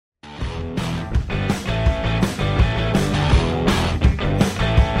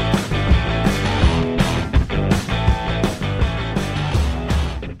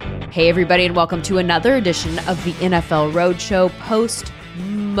Hey, everybody, and welcome to another edition of the NFL Roadshow post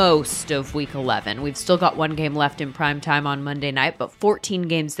most of Week 11. We've still got one game left in prime time on Monday night, but 14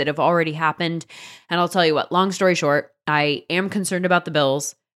 games that have already happened. And I'll tell you what, long story short, I am concerned about the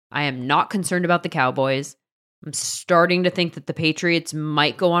Bills. I am not concerned about the Cowboys. I'm starting to think that the Patriots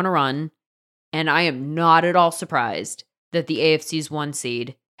might go on a run. And I am not at all surprised that the AFC's 1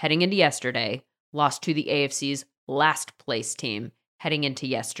 seed, heading into yesterday, lost to the AFC's last place team heading into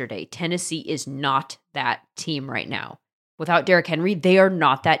yesterday. Tennessee is not that team right now. Without Derrick Henry, they are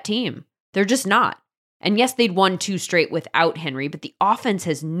not that team. They're just not. And yes, they'd won 2 straight without Henry, but the offense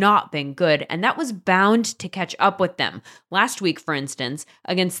has not been good, and that was bound to catch up with them. Last week, for instance,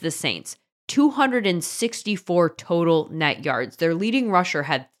 against the Saints, 264 total net yards. Their leading rusher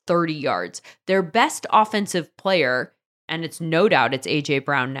had 30 yards. Their best offensive player, and it's no doubt it's A.J.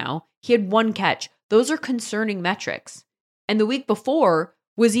 Brown now, he had 1 catch. Those are concerning metrics. And the week before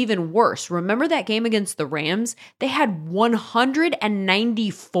was even worse. Remember that game against the Rams? They had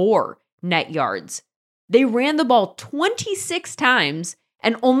 194 net yards. They ran the ball 26 times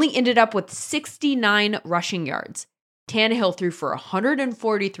and only ended up with 69 rushing yards. Tannehill threw for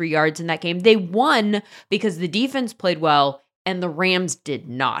 143 yards in that game. They won because the defense played well and the Rams did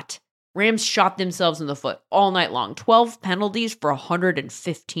not. Rams shot themselves in the foot all night long. 12 penalties for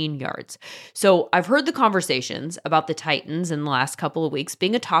 115 yards. So I've heard the conversations about the Titans in the last couple of weeks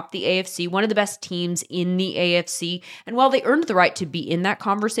being atop the AFC, one of the best teams in the AFC. And while they earned the right to be in that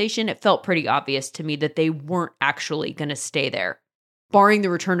conversation, it felt pretty obvious to me that they weren't actually going to stay there, barring the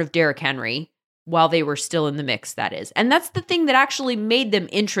return of Derrick Henry while they were still in the mix, that is. And that's the thing that actually made them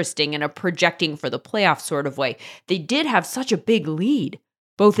interesting in a projecting for the playoff sort of way. They did have such a big lead,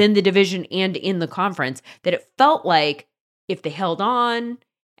 both in the division and in the conference, that it felt like if they held on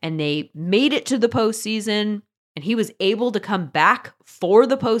and they made it to the postseason and he was able to come back for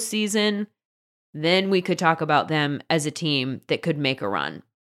the postseason, then we could talk about them as a team that could make a run.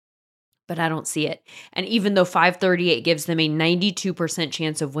 But I don't see it. And even though 538 gives them a 92%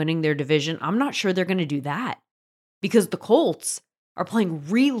 chance of winning their division, I'm not sure they're going to do that because the Colts are playing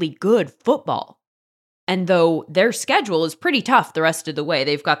really good football. And though their schedule is pretty tough the rest of the way,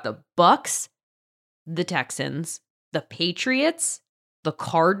 they've got the Bucks, the Texans, the Patriots, the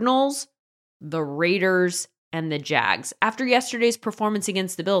Cardinals, the Raiders, and the Jags. After yesterday's performance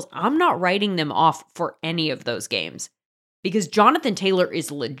against the Bills, I'm not writing them off for any of those games because Jonathan Taylor is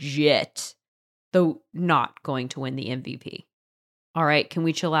legit, though not going to win the MVP. All right, can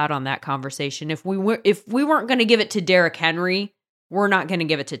we chill out on that conversation? If we weren't going to give it to Derrick Henry, we're not going to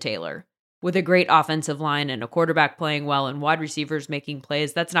give it to Taylor. With a great offensive line and a quarterback playing well and wide receivers making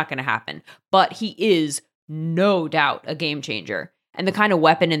plays, that's not going to happen. But he is no doubt a game changer and the kind of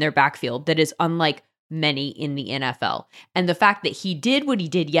weapon in their backfield that is unlike many in the NFL. And the fact that he did what he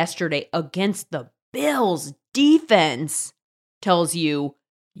did yesterday against the Bills defense tells you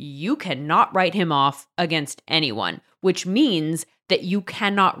you cannot write him off against anyone, which means that you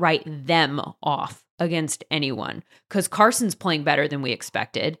cannot write them off against anyone because Carson's playing better than we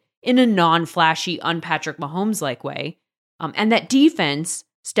expected in a non-flashy, un-Patrick Mahomes-like way. And that defense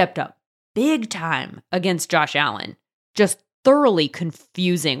stepped up big time against Josh Allen, just thoroughly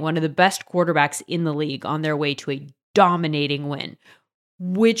confusing one of the best quarterbacks in the league on their way to a dominating win.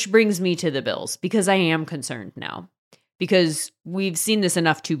 Which brings me to the Bills, because I am concerned now, because we've seen this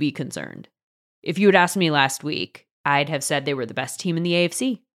enough to be concerned. If you had asked me last week, I'd have said they were the best team in the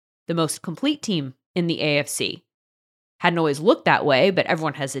AFC, the most complete team in the AFC. Hadn't always looked that way, but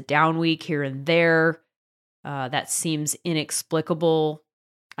everyone has a down week here and there. That seems inexplicable.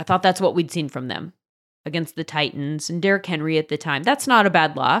 I thought that's what we'd seen from them against the Titans and Derrick Henry at the time. That's not a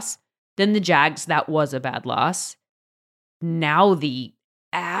bad loss. Then the Jags, that was a bad loss. Now the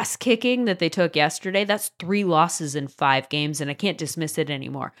ass kicking that they took yesterday, that's 3 losses in 5 games, and I can't dismiss it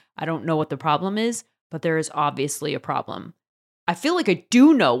anymore. I don't know what the problem is, but there is obviously a problem. I feel like I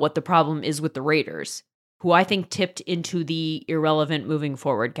do know what the problem is with the Raiders, who I think tipped into the irrelevant moving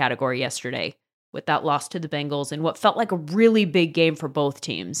forward category yesterday with that loss to the Bengals and what felt like a really big game for both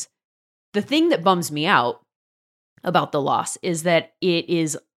teams. The thing that bums me out about the loss is that it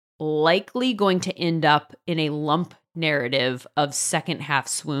is likely going to end up in a lump narrative of second half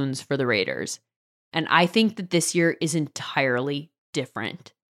swoons for the Raiders. And I think that this year is entirely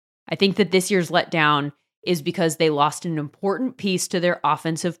different. I think that this year's letdown is because they lost an important piece to their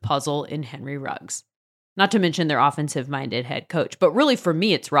offensive puzzle in Henry Ruggs. Not to mention their offensive-minded head coach. But really, for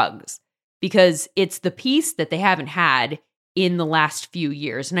me, it's Ruggs. Because it's the piece that they haven't had in the last few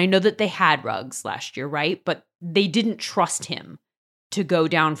years. And I know that they had Ruggs last year, right? But they didn't trust him to go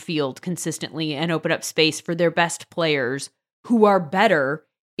downfield consistently and open up space for their best players who are better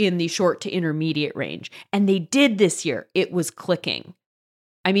in the short to intermediate range. And they did this year. It was clicking.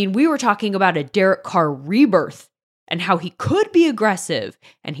 I mean, we were talking about a Derek Carr rebirth and how he could be aggressive,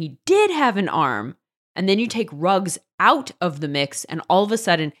 and he did have an arm. And then you take Ruggs out of the mix, and all of a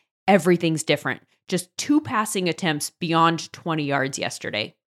sudden, everything's different. Just 2 passing attempts beyond 20 yards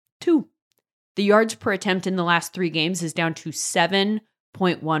yesterday. 2. The yards per attempt in the last 3 games is down to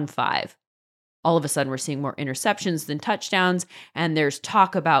 7.15. All of a sudden, we're seeing more interceptions than touchdowns, and there's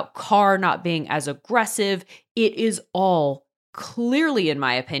talk about Carr not being as aggressive. It is all clearly, in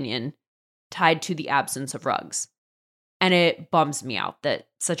my opinion, tied to the absence of Ruggs. And it bums me out that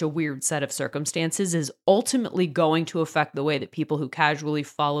such a weird set of circumstances is ultimately going to affect the way that people who casually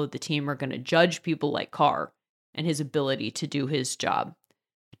follow the team are going to judge people like Carr and his ability to do his job.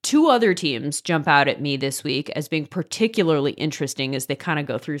 2 other teams jump out at me this week as being particularly interesting as they kind of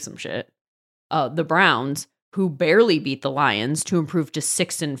go through some shit. The Browns, who barely beat the Lions to improve to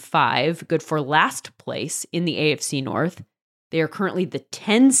 6-5, good for last place in the AFC North. They are currently the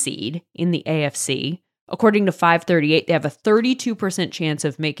 10 seed in the AFC. According to 538, they have a 32% chance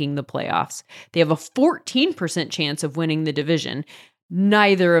of making the playoffs. They have a 14% chance of winning the division.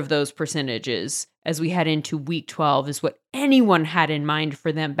 Neither of those percentages, as we head into week 12, is what anyone had in mind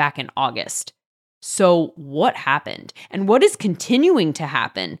for them back in August. So what happened? And what is continuing to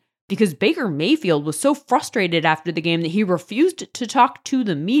happen? Because Baker Mayfield was so frustrated after the game that he refused to talk to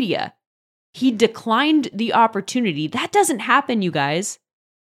the media. He declined the opportunity. That doesn't happen, you guys.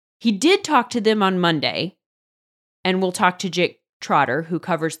 He did talk to them on Monday, and we'll talk to Jake Trotter, who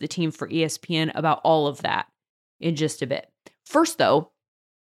covers the team for ESPN, about all of that in just a bit. First, though,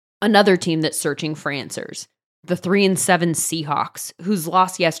 another team that's searching for answers, the 3-7 Seahawks, whose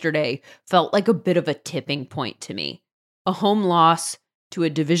loss yesterday felt like a bit of a tipping point to me. A home loss to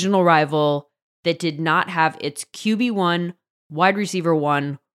a divisional rival that did not have its QB1, wide receiver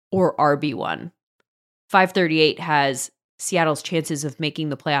 1, or RB1. 538 has Seattle's chances of making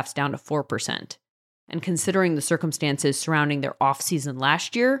the playoffs down to 4%. And considering the circumstances surrounding their offseason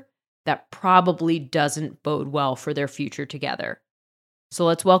last year, that probably doesn't bode well for their future together. So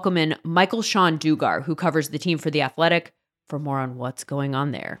let's welcome in Michael-Shawn Dugar, who covers the team for The Athletic, for more on what's going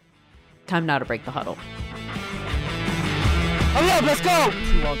on there. Time now to break the huddle. Hurry up, let's go!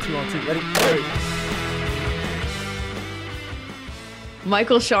 2 on 2, ready?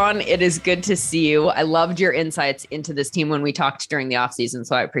 Michael-Shawn, it is good to see you. I loved your insights into this team when we talked during the offseason,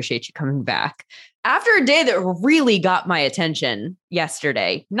 so I appreciate you coming back. After a day that really got my attention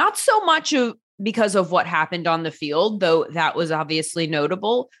yesterday, not so much because of what happened on the field, though that was obviously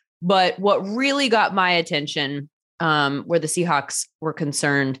notable, but what really got my attention where the Seahawks were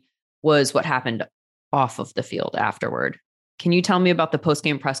concerned was what happened off of the field afterward. Can you tell me about the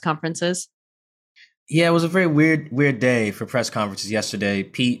post-game press conferences? Yeah, it was a very weird day for press conferences yesterday.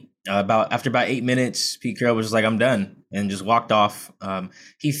 Pete, after about 8 minutes, Pete Carroll was just like, "I'm done," and just walked off.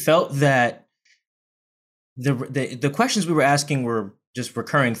 He felt that the questions we were asking were just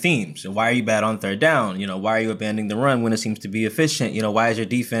recurring themes. And why are you bad on third down? Why are you abandoning the run when it seems to be efficient? Why is your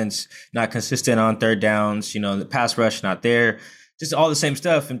defense not consistent on third downs? The pass rush not there. Just all the same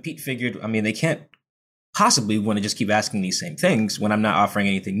stuff. And Pete figured, they can't possibly want to just keep asking these same things when I'm not offering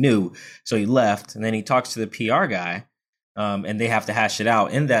anything new. So he left, and then he talks to the PR guy, and they have to hash it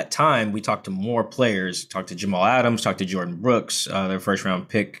out. In that time, we talked to more players, talked to Jamal Adams, talked to Jordan Brooks, their first round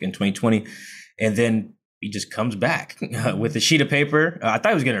pick in 2020. And then he just comes back with a sheet of paper. I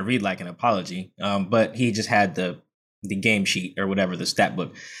thought he was going to read like an apology, but he just had the game sheet or whatever, the stat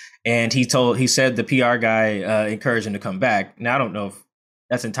book. And he said the PR guy encouraged him to come back. Now, I don't know if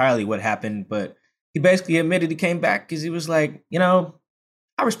that's entirely what happened, but he basically admitted he came back because he was like, I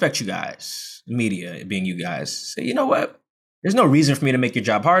respect you guys, the media being you guys. So you know what? There's no reason for me to make your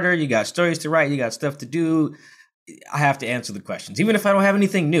job harder. You got stories to write. You got stuff to do. I have to answer the questions. Even if I don't have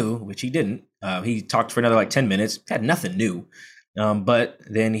anything new, which he didn't. He talked for another 10 minutes. Had nothing new. But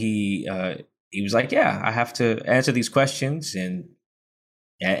then he was like, yeah, I have to answer these questions.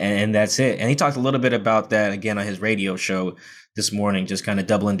 And that's it. And he talked a little bit about that again on his radio show this morning, just kind of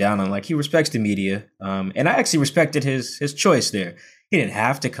doubling down on he respects the media. And I actually respected his choice there. He didn't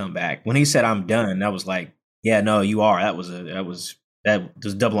have to come back. When he said, "I'm done," that was like, yeah, no, you are. That was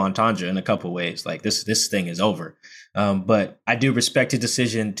double entendre in a couple of ways. Like this thing is over. But I do respect his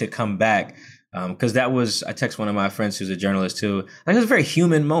decision to come back. Because I text one of my friends who's a journalist too. It was a very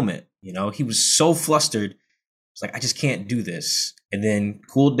human moment. He was so flustered. It's like, I just can't do this. And then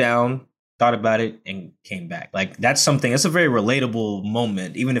cooled down, thought about it, and came back. That's a very relatable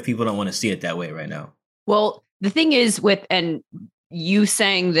moment, even if people don't want to see it that way right now. Well, the thing is and you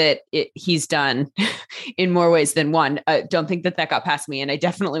saying that he's done in more ways than one. Don't think that got past me. And I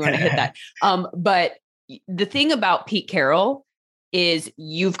definitely want to hit that. But the thing about Pete Carroll is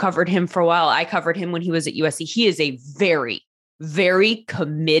you've covered him for a while. I covered him when he was at USC. He is a very, very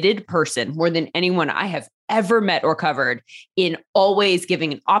committed person, more than anyone I have ever met or covered, in always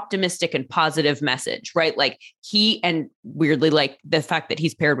giving an optimistic and positive message, right? Like and weirdly, like the fact that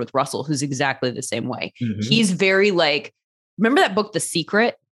he's paired with Russell, who's exactly the same way. Mm-hmm. He's very like, remember that book, The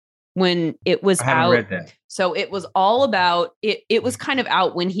Secret, when it was out? Read that. So it was all about it. It was kind of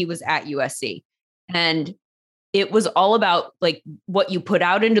out when he was at USC, and it was all about like what you put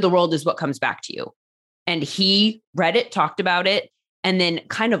out into the world is what comes back to you. And he read it, talked about it, and then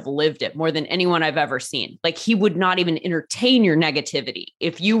kind of lived it more than anyone I've ever seen. Like he would not even entertain your negativity.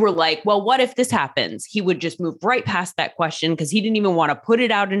 If you were like, well, what if this happens? He would just move right past that question because he didn't even want to put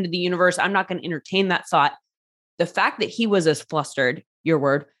it out into the universe. I'm not going to entertain that thought. The fact that he was as flustered, your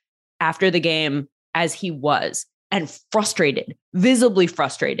word, after the game as he was, and frustrated, visibly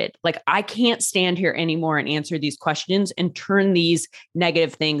frustrated. Like, I can't stand here anymore and answer these questions and turn these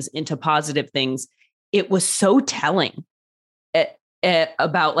negative things into positive things. It was so telling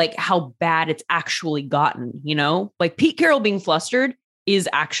about like how bad it's actually gotten, you know, like Pete Carroll being flustered is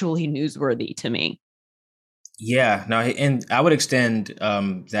actually newsworthy to me. Yeah, no, and I would extend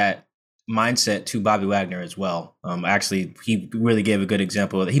that mindset to Bobby Wagner as well. Actually, he really gave a good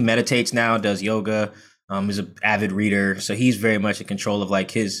example. He meditates now, does yoga, is an avid reader. So he's very much in control of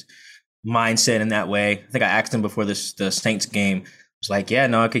like his mindset in that way. I think I asked him before the Saints game. I was like, yeah,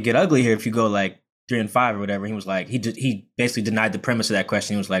 no, it could get ugly here if you go like 3-5 or whatever. He was like, he basically denied the premise of that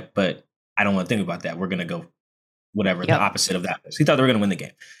question. He was like, but I don't want to think about that. We're going to go whatever, the opposite of that. So he thought they were going to win the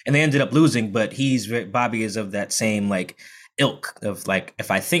game. And they ended up losing, but Bobby is of that same like ilk of like,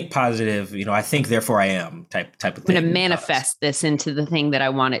 if I think positive, you know, I think therefore I am type of thing. I'm going to manifest this into the thing that I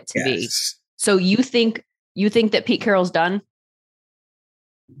want it to be. So you think that Pete Carroll's done?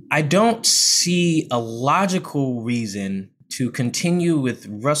 I don't see a logical reason to continue with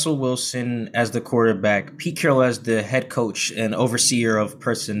Russell Wilson as the quarterback, Pete Carroll as the head coach and overseer of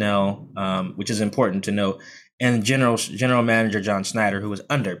personnel, which is important to know, and general manager John Schneider, who was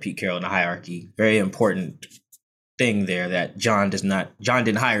under Pete Carroll in the hierarchy. Very important thing there that John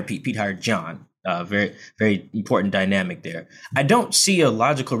didn't hire Pete. Pete hired John. Very, very important dynamic there. I don't see a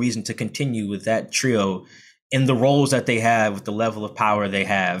logical reason to continue with that trio in the roles that they have, with the level of power they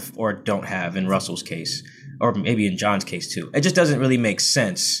have or don't have in Russell's case, or maybe in John's case too. It just doesn't really make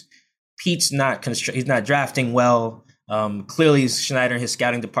sense. Pete's he's not drafting well. Clearly, Schneider and his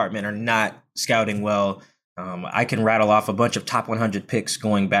scouting department are not scouting well. I can rattle off a bunch of top 100 picks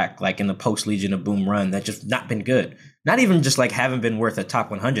going back like in the post-Legion of Boom run that just not been good. Not even just like haven't been worth a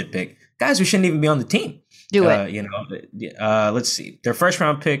top 100 pick. Guys who shouldn't even be on the team. You know, let's see. Their first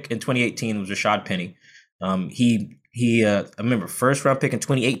round pick in 2018 was Rashad Penny. I remember first round pick in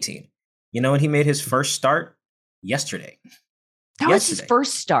 2018. You know when he made his first start? Yesterday. That was his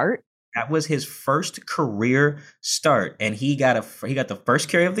first start? That was his first career start. And he got the first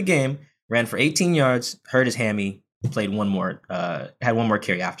carry of the game, ran for 18 yards, hurt his hammy, played had one more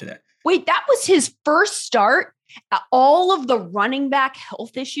carry after that. Wait, that was his first start? All of the running back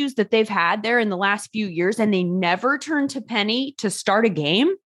health issues that they've had there in the last few years, and they never turned to Penny to start a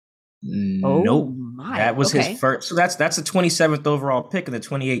game? Nope. Oh, that was his first. So that's the 27th overall pick in the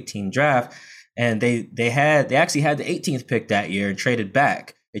 2018 draft. And they actually had the 18th pick that year and traded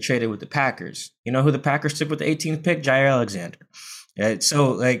back. They traded with the Packers. You know who the Packers took with the 18th pick? Jair Alexander.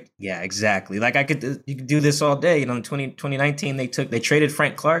 So like, yeah, exactly. Like you could do this all day. You know, in 2019, they traded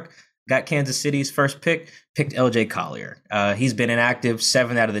Frank Clark, got Kansas City's first pick, picked LJ Collier. He's been inactive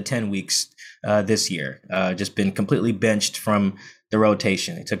 7 out of the 10 weeks this year. Just been completely benched from the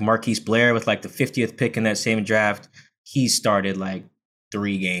rotation. They took Marquise Blair with like the 50th pick in that same draft. He started like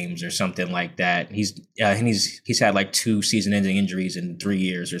 3 games or something like that. He's had like 2 season-ending injuries in 3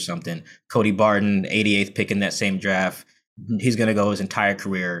 years or something. Cody Barton, 88th pick in that same draft. He's going to go his entire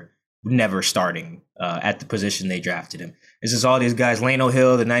career never starting at the position they drafted him. This is all these guys. Lane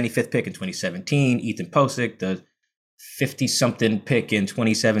Hill, the 95th pick in 2017. Ethan Posick, the 50-something pick in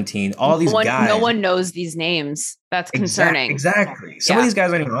 2017. All these guys. No one knows these names. That's concerning. Exactly. Some of these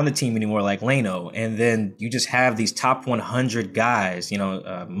guys aren't even on the team anymore, like Lano. And then you just have these top 100 guys. You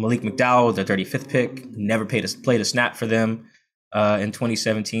know, Malik McDowell, the 35th pick, never played a snap for them in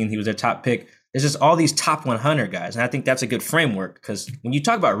 2017. He was their top pick. There's just all these top 100 guys. And I think that's a good framework because when you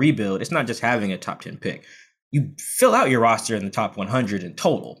talk about rebuild, it's not just having a top 10 pick. You fill out your roster in the top 100 in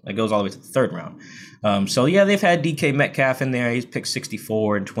total. It goes all the way to the 3rd round. So, yeah, they've had DK Metcalf in there. He's picked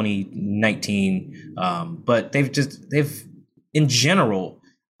 64 in 2019. But they've in general,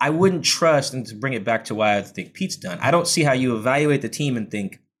 I wouldn't trust, and to bring it back to why I think Pete's done, I don't see how you evaluate the team and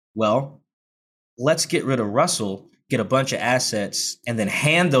think, well, let's get rid of Russell, get a bunch of assets, and then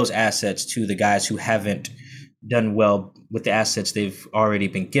hand those assets to the guys who haven't done well with the assets they've already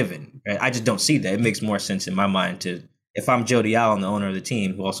been given. Right? I just don't see that. It makes more sense in my mind to, if I'm Jody Allen, the owner of the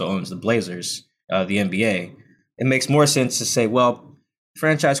team, who also owns the Blazers, the NBA, it makes more sense to say, well,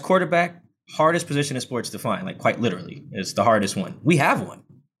 franchise quarterback, hardest position in sports to find, like quite literally, it's the hardest one. We have one.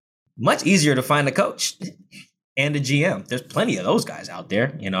 Much easier to find a coach and a GM. There's plenty of those guys out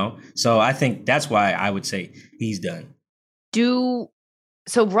there, you know? So I think that's why I would say he's done.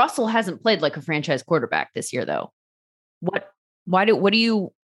 So Russell hasn't played like a franchise quarterback this year, though. What do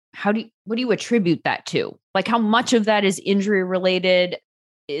you attribute that to? Like, how much of that is injury related?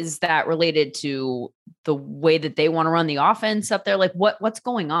 Is that related to the way that they want to run the offense up there? Like, what's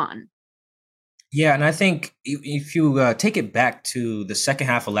going on? Yeah, and I think if you take it back to the second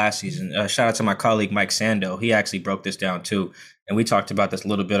half of last season, shout out to my colleague Mike Sando. He actually broke this down too, and we talked about this a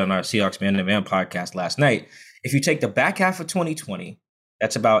little bit on our Seahawks Man to Man podcast last night. If you take the back half of 2020,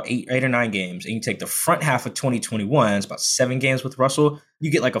 that's about eight or nine games, and you take the front half of 2021, it's about 7 games with Russell,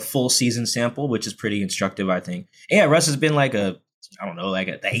 you get like a full season sample, which is pretty instructive, I think. And yeah, Russ has been like the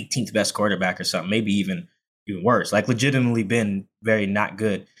 18th best quarterback or something, maybe even worse, like legitimately been very not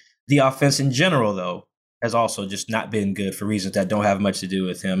good. The offense in general, though, has also just not been good for reasons that don't have much to do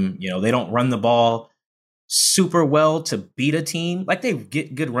with him. You know, they don't run the ball super well to beat a team. Like, they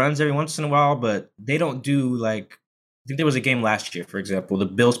get good runs every once in a while, but they don't do like, I think there was a game last year, for example, the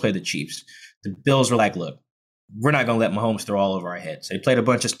Bills played the Chiefs. The Bills were like, look, we're not going to let Mahomes throw all over our heads. So they played a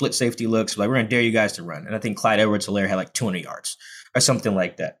bunch of split safety looks. Like, we're going to dare you guys to run. And I think Clyde Edwards-Helaire had like 200 yards or something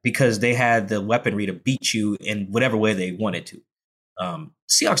like that because they had the weaponry to beat you in whatever way they wanted to.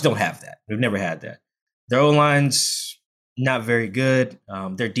 Seahawks don't have that. They've never had that. Their O-line's not very good.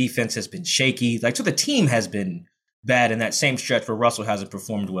 Their defense has been shaky. Like, so the team has been bad in that same stretch where Russell hasn't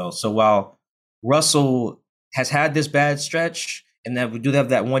performed well. So while Russell has had this bad stretch and that we do have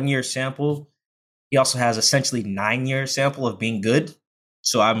that 1 year sample, he also has essentially 9 year sample of being good.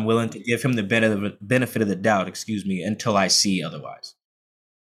 So I'm willing to give him the benefit of the doubt, until I see otherwise.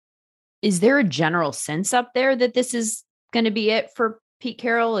 Is there a general sense up there that this is going to be it for Pete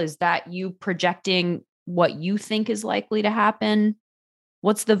Carroll? Is that you projecting what you think is likely to happen?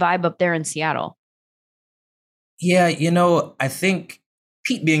 What's the vibe up there in Seattle? Yeah, I think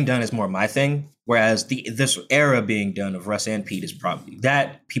Pete being done is more my thing, whereas this era being done of Russ and Pete is probably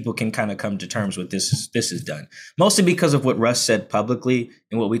that people can kind of come to terms with this is done. Mostly because of what Russ said publicly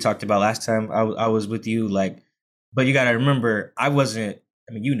and what we talked about last time I was with you. But you got to remember,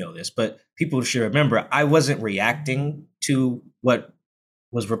 you know this, but people should remember, I wasn't reacting to what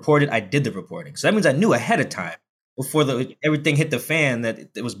was reported. I did the reporting. So that means I knew ahead of time before everything hit the fan that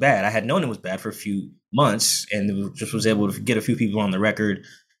it was bad. I had known it was bad for a few months and just was able to get a few people on the record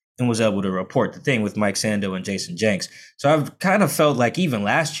and was able to report the thing with Mike Sando and Jason Jenks. So I've kind of felt like even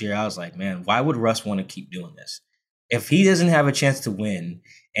last year, I was like, man, why would Russ want to keep doing this? If he doesn't have a chance to win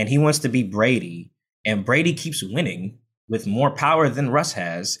and he wants to be Brady and Brady keeps winning with more power than Russ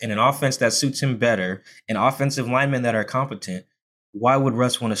has and an offense that suits him better and offensive linemen that are competent, why would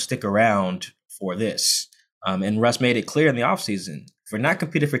Russ want to stick around for this? And Russ made it clear in the offseason, if we're not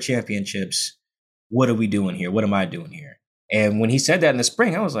competing for championships, what are we doing here? What am I doing here? And when he said that in the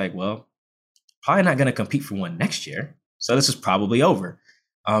spring, I was like, well, probably not going to compete for one next year. So this is probably over.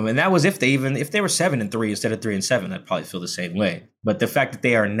 And that was if they were 7-3 instead of 3-7, I'd probably feel the same way. But the fact that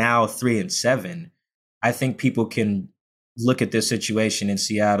they are now 3-7, I think people can look at this situation in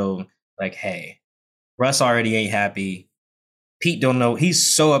Seattle like, hey, Russ already ain't happy. Pete don't know.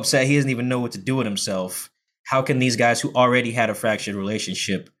 He's so upset. He doesn't even know what to do with himself. How can these guys who already had a fractured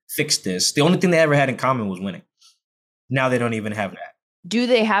relationship fix this? The only thing they ever had in common was winning. Now they don't even have that. Do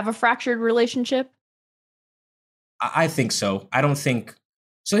they have a fractured relationship? I think so. I don't think.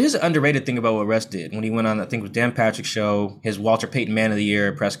 So here's an underrated thing about what Russ did when he went on, I think, with Dan Patrick's show, his Walter Payton Man of the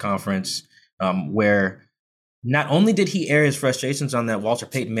Year press conference, where not only did he air his frustrations on that Walter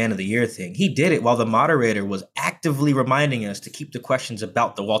Payton Man of the Year thing, he did it while the moderator was actively reminding us to keep the questions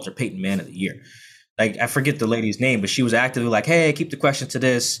about the Walter Payton Man of the Year. Like, I forget the lady's name, but she was actively like, hey, keep the questions to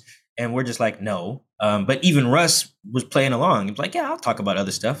this. And we're just like, no. But even Russ was playing along. He was like, yeah, I'll talk about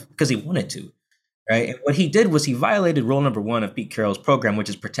other stuff because he wanted to. Right. And what he did was he violated rule number 1 of Pete Carroll's program, which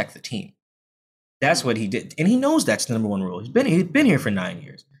is protect the team. That's what he did. And he knows that's the number 1 rule. He's been here for 9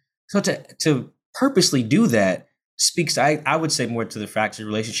 years. So to purposely do that speaks, I would say, more to the fractured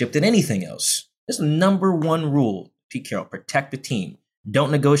relationship than anything else. It's the number 1 rule, Pete Carroll, protect the team.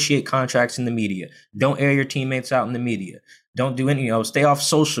 Don't negotiate contracts in the media. Don't air your teammates out in the media. Don't do any, stay off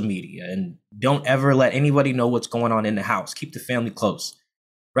social media, and don't ever let anybody know what's going on in the house. Keep the family close.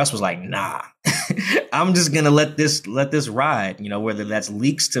 Russ was like, nah, I'm just going to let this ride, whether that's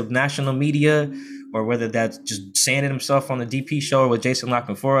leaks to national media or whether that's just saying it himself on the DP show or with Jason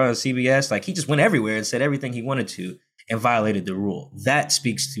Lockenfora on CBS. Like, he just went everywhere and said everything he wanted to and violated the rule. That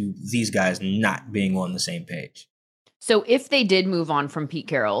speaks to these guys not being on the same page. So if they did move on from Pete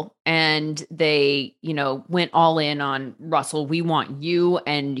Carroll and they, went all in on Russell, we want you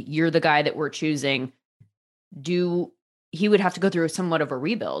and you're the guy that we're choosing, he would have to go through somewhat of a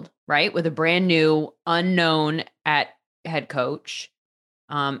rebuild, right? With a brand new unknown at head coach,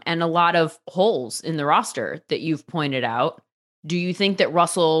 and a lot of holes in the roster that you've pointed out. Do you think that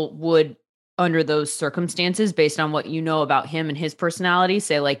Russell would, under those circumstances, based on what you know about him and his personality,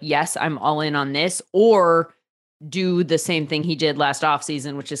 say like, yes, I'm all in on this, or do the same thing he did last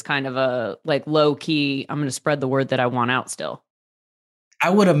offseason, which is kind of a like low key, I'm going to spread the word that I want out still? I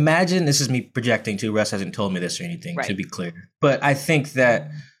would imagine, this is me projecting too, Russ hasn't told me this or anything, right, to be clear. But I think that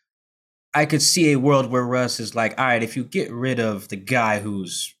I could see a world where Russ is like, all right, if you get rid of the guy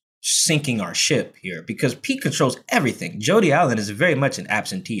who's sinking our ship here, because Pete controls everything. Jody Allen is very much an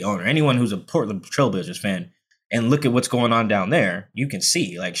absentee owner. Anyone who's a Portland Trailblazers fan and look at what's going on down there, you can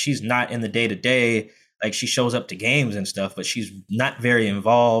see like she's not in the day-to-day. Like, she shows up to games and stuff, but she's not very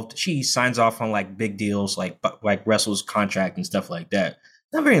involved. She signs off on like big deals, like Russell's contract and stuff like that.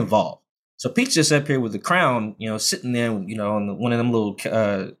 Not very involved. So Pete's just up here with the crown, sitting there, on one of them little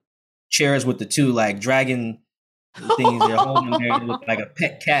chairs with the two like dragon things they're holding there with like a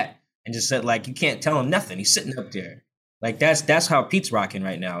pet cat, and just said like, you can't tell him nothing. He's sitting up there. Like, that's how Pete's rocking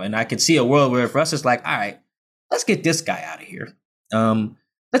right now. And I could see a world where if Russ is like, all right, let's get this guy out of here.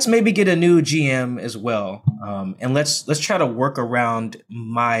 Let's maybe get a new GM as well. And let's try to work around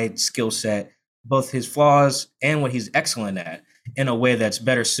my skill set, both his flaws and what he's excellent at, in a way that's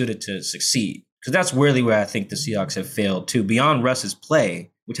better suited to succeed. Because that's really where I think the Seahawks have failed too. Beyond Russ's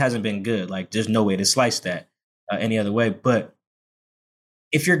play, which hasn't been good, like there's no way to slice that any other way. But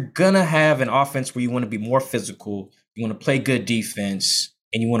if you're going to have an offense where you want to be more physical, you want to play good defense,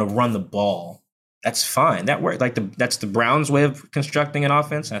 and you want to run the ball, that's fine. That works. Like that's the Browns' way of constructing an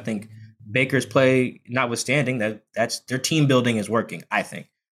offense. And I think Baker's play, notwithstanding, that's their team building is working. I think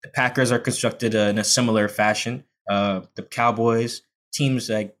the Packers are constructed in a similar fashion. The Cowboys, teams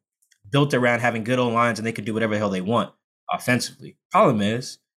like built around having good old lines and they could do whatever the hell they want offensively. Problem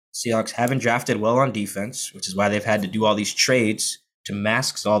is, Seahawks haven't drafted well on defense, which is why they've had to do all these trades to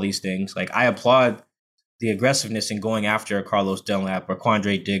mask all these things. Like, I applaud the aggressiveness in going after Carlos Dunlap or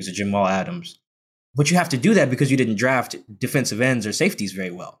Quandre Diggs or Jamal Adams. But you have to do that because you didn't draft defensive ends or safeties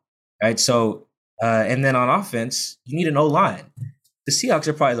very well, right? So, and then on offense, you need an O-line. The Seahawks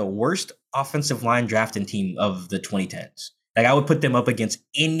are probably the worst offensive line drafting team of the 2010s. Like, I would put them up against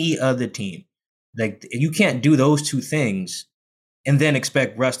any other team. Like, you can't do those two things and then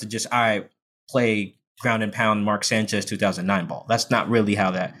expect Russ to just, all right, play ground and pound Mark Sanchez 2009 ball. That's not really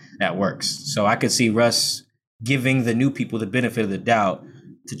how that works. So I could see Russ giving the new people the benefit of the doubt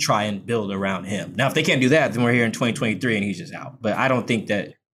to try and build around him. Now, if they can't do that, then we're here in 2023 and he's just out. But I don't think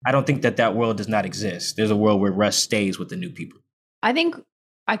that world does not exist. There's a world where Russ stays with the new people. I think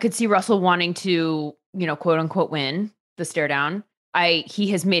I could see Russell wanting to, quote unquote, win the stare down. He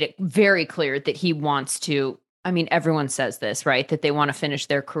has made it very clear that he wants to. I mean, everyone says this, right? That they want to finish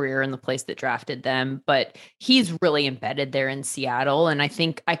their career in the place that drafted them, but he's really embedded there in Seattle. And I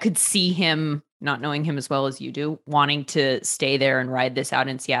think I could see him, not knowing him as well as you do, wanting to stay there and ride this out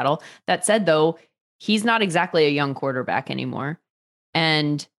in Seattle. That said, though, he's not exactly a young quarterback anymore.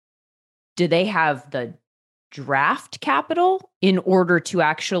 And do they have the draft capital in order to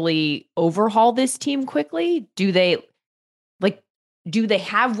actually overhaul this team quickly? Do they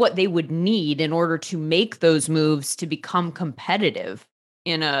have what they would need in order to make those moves to become competitive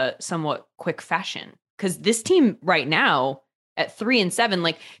in a somewhat quick fashion? Because this team right now at 3-7,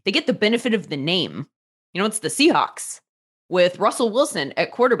 like, they get the benefit of the name. It's the Seahawks with Russell Wilson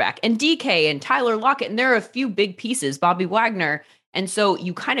at quarterback and DK and Tyler Lockett. And there are a few big pieces, Bobby Wagner. And so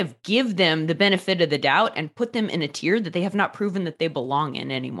you kind of give them the benefit of the doubt and put them in a tier that they have not proven that they belong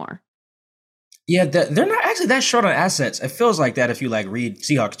in anymore. Yeah, they're not actually that short on assets. It feels like that if you read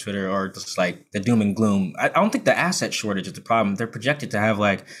Seahawks Twitter or just like the doom and gloom. I don't think the asset shortage is the problem. They're projected to have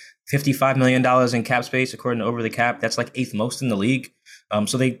 $55 million in cap space according to Over the Cap. That's 8th most in the league.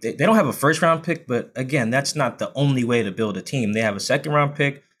 So they don't have a first round pick, but again, that's not the only way to build a team. They have a second round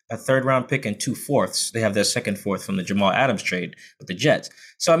pick, a third round pick, and 2 fourths. They have their second fourth from the Jamal Adams trade with the Jets.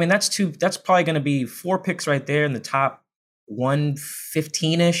 So I mean, that's probably going to be 4 picks right there in the top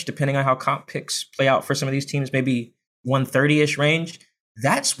 115-ish, depending on how comp picks play out for some of these teams, maybe 130-ish range.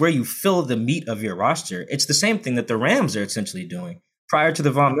 That's where you fill the meat of your roster. It's the same thing that the Rams are essentially doing. Prior to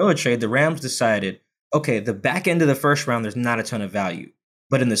the Von Miller trade, the Rams decided, okay, the back end of the first round, there's not a ton of value.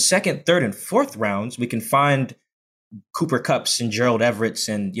 But in the second, third, and fourth rounds, we can find Cooper Kupps and Gerald Everett's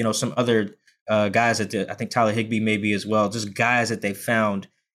and, some other guys that I think Tyler Higbee maybe as well, just guys that they found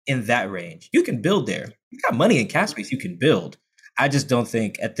in that range. You can build there. You got money in cap space, you can build. I just don't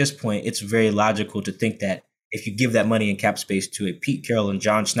think at this point it's very logical to think that if you give that money in cap space to a Pete Carroll and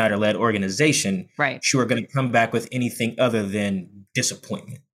John Schneider-led organization, right, you are going to come back with anything other than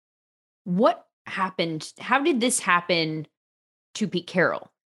disappointment. What happened? How did this happen to Pete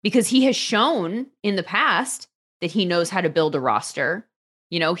Carroll? Because he has shown in the past that he knows how to build a roster.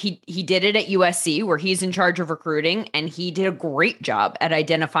 He did it at USC where he's in charge of recruiting, and he did a great job at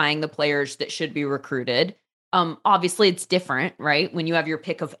identifying the players that should be recruited. Obviously it's different, right? When you have your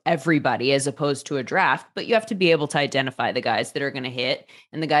pick of everybody as opposed to a draft, but you have to be able to identify the guys that are going to hit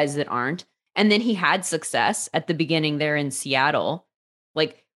and the guys that aren't. And then he had success at the beginning there in Seattle.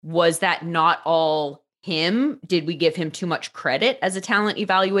 Like, was that not all him? Did we give him too much credit as a talent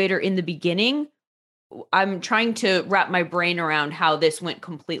evaluator in the beginning? I'm trying to wrap my brain around how this went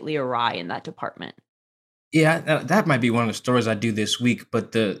completely awry in that department. Yeah, that might be one of the stories I do this week.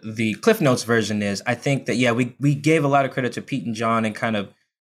 But the Cliff Notes version is, I think that, we gave a lot of credit to Pete and John and kind of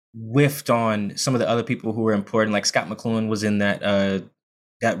whiffed on some of the other people who were important. Like Scott McCloughan was in that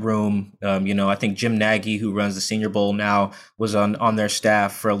room. I think Jim Nagy, who runs the Senior Bowl now, was on their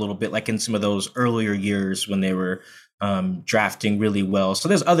staff for a little bit, like in some of those earlier years when they were drafting really well. So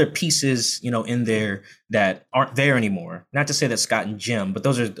there's other pieces, in there that aren't there anymore. Not to say that Scott and Jim, but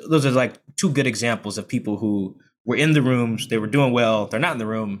those are like two good examples of people who were in the rooms. They were doing well. They're not in the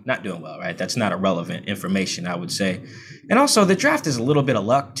room, not doing well, right? That's not irrelevant information, I would say. And also the draft is a little bit of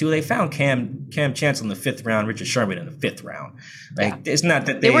luck too. They found Cam Chancellor in the 5th round, Richard Sherman in the 5th round. Like, It's not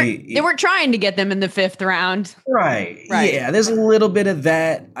that they weren't trying to get them in the 5th round. Right. Yeah. There's a little bit of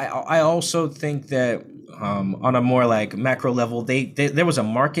that. I also think that, on a more like macro level, there was a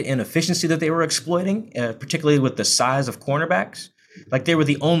market inefficiency that they were exploiting, particularly with the size of cornerbacks. Like, they were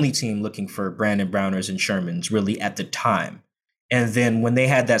the only team looking for Brandon Browners and Shermans really at the time. And then when they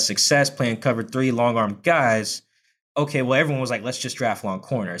had that success playing cover 3 long arm guys, okay, well, everyone was like, let's just draft long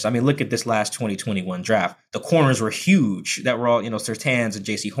corners. I mean, look at this last 2021 draft. The corners were huge. That were all, Surtans and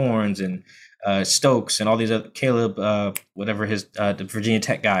J.C. Horns and Stokes and all these other, Caleb, the Virginia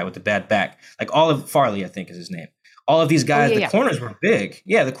Tech guy with the bad back, like all of Farley, I think is his name. All of these guys, corners were big.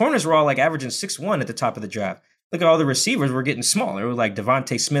 Yeah, the corners were all like averaging 6'1" at the top of the draft. Look at all the receivers were getting smaller. It was like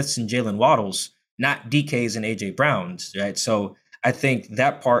Devontae Smiths and Jalen Waddles, not DKs and AJ Browns, right? So I think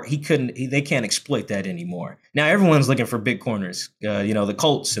that part they can't exploit that anymore. Now everyone's looking for big corners. The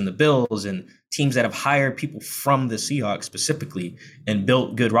Colts and the Bills and teams that have hired people from the Seahawks specifically and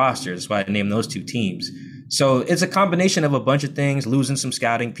built good rosters. That's why I named those two teams. So it's a combination of a bunch of things, losing some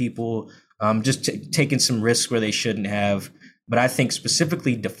scouting people, just taking some risks where they shouldn't have. But I think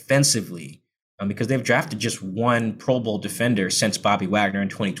specifically defensively, because they've drafted just one Pro Bowl defender since Bobby Wagner in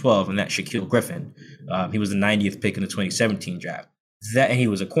 2012, and that's Shaquille Griffin. He was the 90th pick in the 2017 draft. And he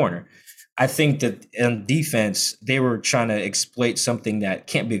was a corner. I think that in defense, they were trying to exploit something that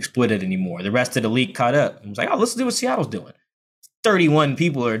can't be exploited anymore. The rest of the league caught up and was like, oh, let's do what Seattle's doing. 31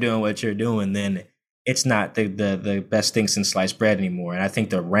 people are doing what you're doing, then it's not the best thing since sliced bread anymore. And I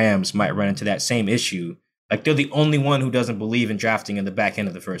think the Rams might run into that same issue. Like, they're the only one who doesn't believe in drafting in the back end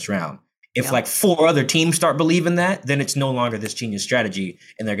of the first round. If like 4 other teams start believing that, then it's no longer this genius strategy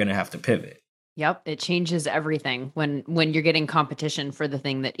and they're going to have to pivot. Yep. It changes everything when you're getting competition for the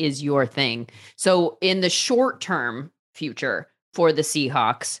thing that is your thing. So in the short term future for the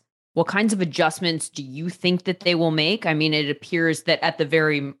Seahawks, what kinds of adjustments do you think that they will make? I mean, it appears that at the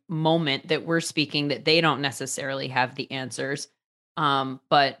very moment that we're speaking that they don't necessarily have the answers.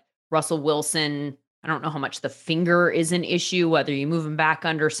 But Russell Wilson, I don't know how much the finger is an issue, whether you move him back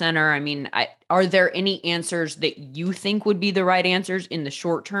under center. I mean, are there any answers that you think would be the right answers in the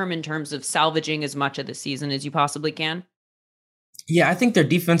short term in terms of salvaging as much of the season as you possibly can? Yeah, I think their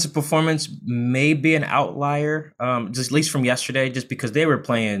defensive performance may be an outlier, just at least from yesterday, just because they were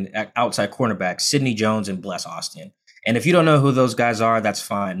playing outside cornerbacks, Sidney Jones and Bless Austin. And if you don't know who those guys are, that's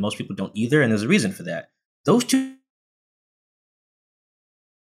fine. Most people don't either, and there's a reason for that. Those two.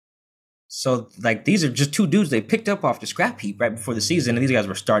 So, like, these are just 2 dudes they picked up off the scrap heap right before the season, and these guys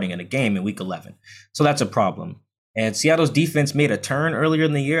were starting in a game in week 11. So that's a problem. And Seattle's defense made a turn earlier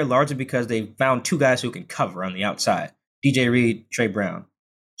in the year, largely because they found 2 guys who can cover on the outside. DJ Reed, Trey Brown.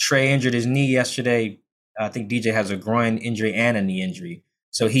 Trey injured his knee yesterday, I think DJ has a groin injury and a knee injury,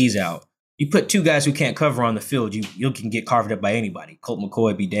 so he's out. You put two guys who can't cover on the field, you can get carved up by anybody. Colt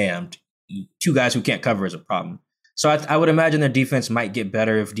McCoy be damned. Two guys who can't cover is a problem. So I would imagine their defense might get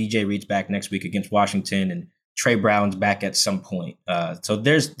better if DJ reads back next week against Washington and Trey Brown's back at some point. So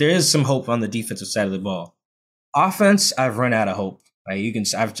there is some hope on the defensive side of the ball. Offense, I've run out of hope.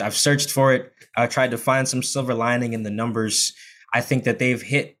 I've searched for it. I've tried to find some silver lining in the numbers. I think that they've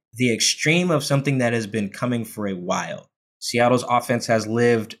hit the extreme of something that has been coming for a while. Seattle's offense has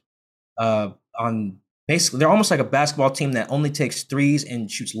lived on basically, they're almost like a basketball team that only takes threes and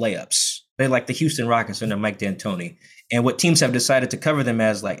shoots layups. They're like the Houston Rockets under Mike D'Antoni. And what teams have decided to cover them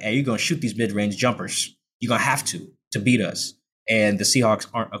as like, hey, you're going to shoot these mid-range jumpers. You're going to have to beat us. And the Seahawks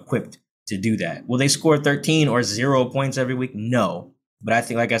aren't equipped to do that. Will they score 13 or 0 points every week? No. But I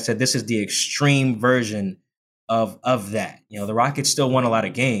think, like I said, this is the extreme version of that. The Rockets still won a lot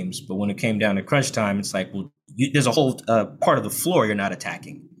of games, but when it came down to crunch time, it's like, well, there's a whole part of the floor you're not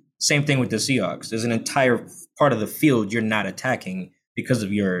attacking. Same thing with the Seahawks. There's an entire part of the field you're not attacking because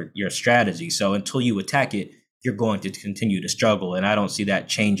of your strategy. So until you attack it, you're going to continue to struggle. And I don't see that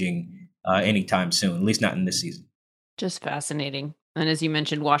changing anytime soon, at least not in this season. Just fascinating. And as you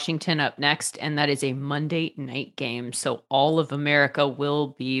mentioned, Washington up next, and that is a Monday night game. So all of America will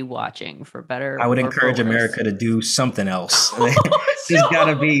be watching, for better. I would encourage America to do something else. There's got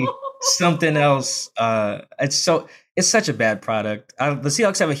to be something else. It's such a bad product. The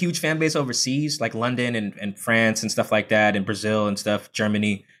Seahawks have a huge fan base overseas, like London and France and stuff like that, and Brazil and stuff,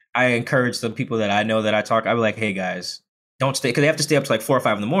 Germany. I encourage the people that I know that I talk, I'd be like, hey guys, don't stay, because they have to stay up to like 4 or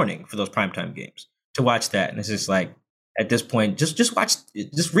 5 in the morning for those primetime games to watch that. And it's just like, at this point, just watch,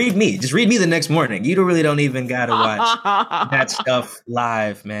 just read me the next morning. You really don't even got to watch that stuff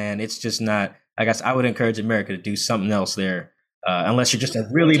live, man. It's just not, I guess I would encourage America to do something else there. Unless you're just a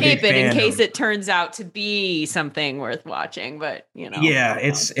really big fan. In case it turns out to be something worth watching, but Yeah,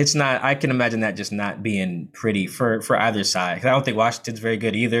 it's not. I can imagine that just not being pretty for either side. I don't think Washington's very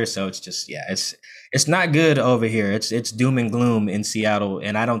good either. So it's just it's not good over here. It's doom and gloom in Seattle,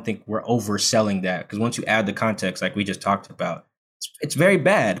 and I don't think we're overselling that, because once you add the context, like we just talked about, it's very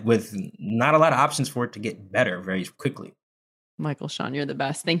bad with not a lot of options for it to get better very quickly. Michael-Shawn, you're the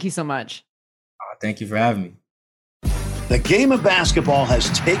best. Thank you so much. Thank you for having me. The game of basketball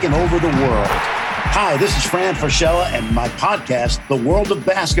has taken over the world. Hi, this is Fran Fraschilla, and my podcast, The World of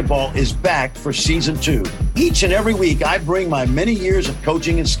Basketball, is back for season 2. Each and every week, I bring my many years of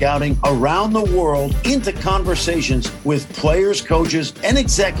coaching and scouting around the world into conversations with players, coaches, and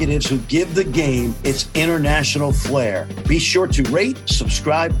executives who give the game its international flair. Be sure to rate,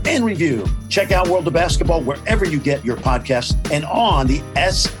 subscribe, and review. Check out World of Basketball wherever you get your podcasts and on the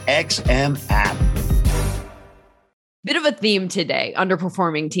SXM app. Bit of a theme today.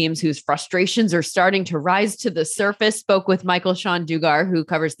 Underperforming teams whose frustrations are starting to rise to the surface. Spoke with Michael-Shawn Dugar, who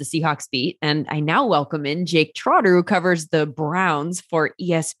covers the Seahawks beat. And I now welcome in Jake Trotter, who covers the Browns for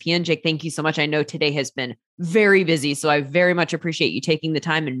ESPN. Jake, thank you so much. I know today has been very busy, so I very much appreciate you taking the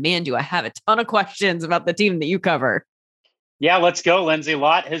time. And man, do I have a ton of questions about the team that you cover. Yeah, let's go, Lindsay. A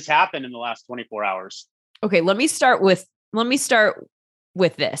lot has happened in the last 24 hours. Okay, let me start with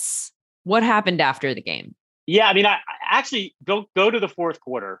this. What happened after the game? Yeah, I mean, I actually go to the fourth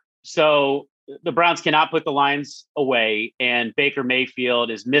quarter. So the Browns cannot put the Lions away, and Baker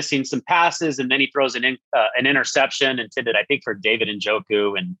Mayfield is missing some passes, and then he throws an interception intended, I think, for David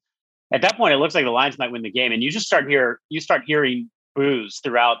Njoku. And at that point, it looks like the Lions might win the game. And you start hearing boos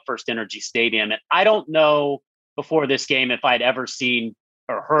throughout First Energy Stadium. And I don't know before this game if I'd ever seen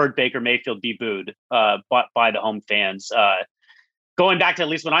or heard Baker Mayfield be booed by the home fans. Going back to at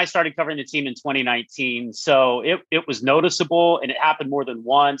least when I started covering the team in 2019. So it was noticeable, and it happened more than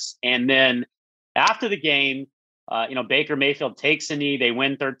once. And then after the game, Baker Mayfield takes a knee, they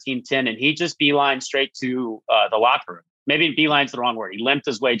win 13-10, and he just beelined straight to the locker room. Maybe beeline's the wrong word. He limped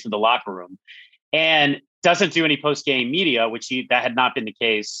his way to the locker room and doesn't do any post-game media, that had not been the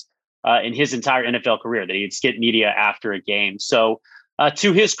case in his entire NFL career, that he'd skip media after a game. So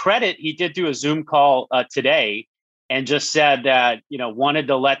to his credit, he did do a Zoom call today, and just said that, wanted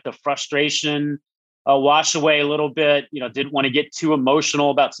to let the frustration wash away a little bit, didn't want to get too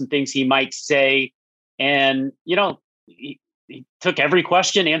emotional about some things he might say. And, he took every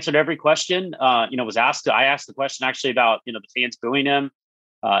question, answered every question, I asked the question actually about, the fans booing him.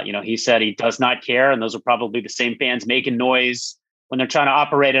 He said he does not care. And those are probably the same fans making noise when they're trying to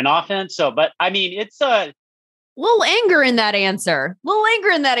operate an offense. So, but I mean, it's little anger in that answer,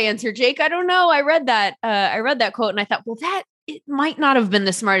 Jake. I don't know. I read that quote and I thought, well, it might not have been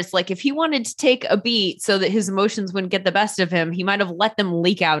the smartest. Like if he wanted to take a beat so that his emotions wouldn't get the best of him, he might have let them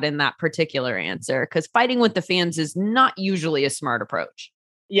leak out in that particular answer, because fighting with the fans is not usually a smart approach.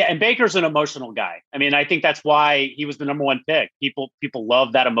 Yeah, and Baker's an emotional guy. I mean, I think that's why he was the number one pick. People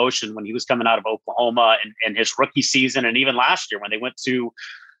love that emotion when he was coming out of Oklahoma and his rookie season, and even last year when they went to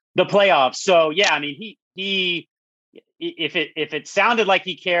the playoffs. So yeah, I mean, he if it sounded like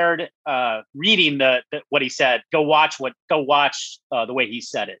he cared, reading the what he said, go watch the way he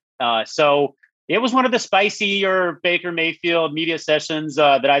said it. So it was one of the spicier Baker Mayfield media sessions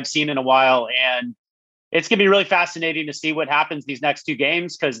that I've seen in a while, and it's going to be really fascinating to see what happens these next two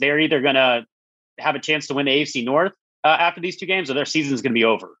games, because they're either going to have a chance to win the AFC North after these two games, or their season is going to be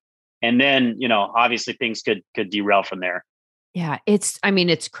over. And then, obviously things could derail from there. Yeah, it's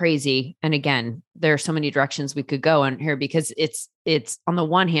crazy. And again, there are so many directions we could go on here, because it's on the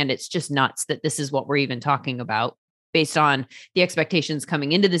one hand, it's just nuts that this is what we're even talking about based on the expectations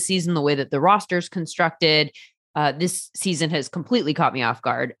coming into the season, the way that the roster's constructed. This season has completely caught me off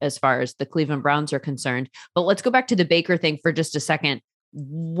guard as far as the Cleveland Browns are concerned. But let's go back to the Baker thing for just a second.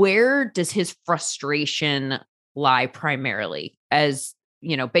 Where does his frustration lie primarily, as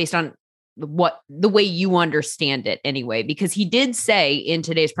based on the way you understand it anyway? Because he did say in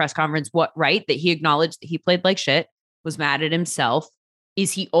today's press conference, that he acknowledged that he played like shit, was mad at himself.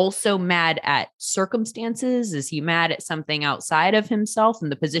 Is he also mad at circumstances? Is he mad at something outside of himself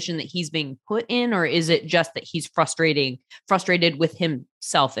and the position that he's being put in? Or is it just that he's frustrated with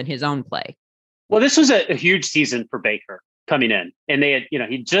himself and his own play? Well, this was a huge season for Baker coming in, and they had,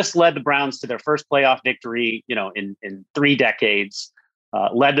 he just led the Browns to their first playoff victory, in 3 decades,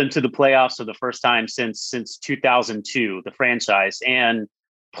 led them to the playoffs for the first time since 2002, the franchise, and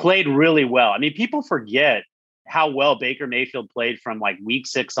played really well. I mean, people forget how well Baker Mayfield played from like week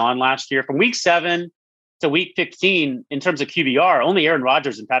 6 on last year. From week 7 to week 15, in terms of QBR, only Aaron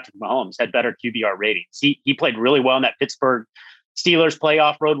Rodgers and Patrick Mahomes had better QBR ratings. He played really well in that Pittsburgh Steelers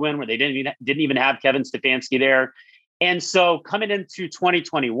playoff road win where they didn't even have Kevin Stefanski there. And so coming into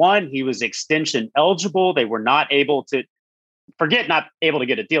 2021, he was extension eligible. They were not able to get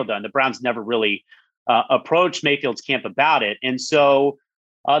a deal done. The Browns never really approached Mayfield's camp about it. And so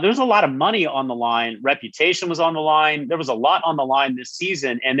there was a lot of money on the line. Reputation was on the line. There was a lot on the line this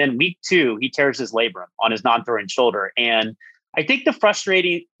season. And then week 2, he tears his labrum on his non-throwing shoulder. And I think the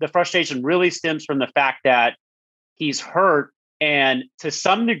frustration really stems from the fact that he's hurt. And to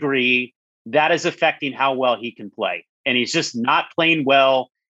some degree, that is affecting how well he can play. And he's just not playing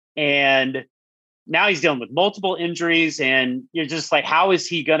well. And now he's dealing with multiple injuries. And you're just like, how is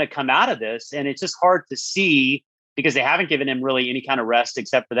he going to come out of this? And it's just hard to see, because they haven't given him really any kind of rest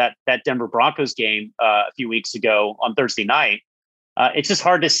except for that Denver Broncos game a few weeks ago on Thursday night. It's just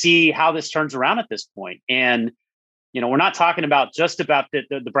hard to see how this turns around at this point. And, we're not talking about just about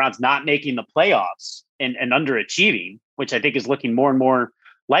the Browns not making the playoffs and underachieving, which I think is looking more and more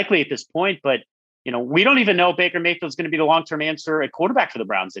likely at this point. But, we don't even know if Baker Mayfield is going to be the long-term answer at quarterback for the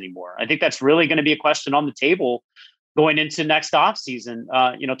Browns anymore. I think that's really going to be a question on the table going into next offseason.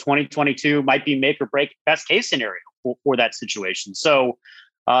 2022 might be make or break best case scenario for that situation. So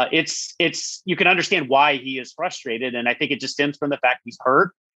it's you can understand why he is frustrated. And I think it just stems from the fact he's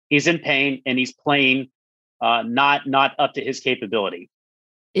hurt, he's in pain, and he's playing not up to his capability.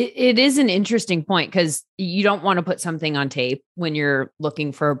 It is an interesting point, because you don't want to put something on tape when you're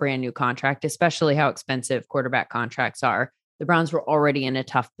looking for a brand new contract, especially how expensive quarterback contracts are. The Browns were already in a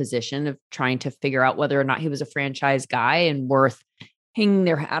tough position of trying to figure out whether or not he was a franchise guy and worth hanging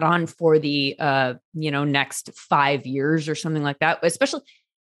their hat on for the, next 5 years or something like that,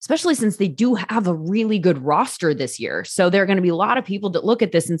 especially since they do have a really good roster this year. So there are going to be a lot of people that look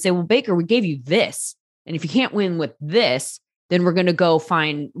at this and say, well, Baker, we gave you this. And if you can't win with this, then we're going to go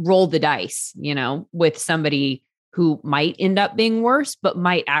roll the dice, with somebody who might end up being worse, but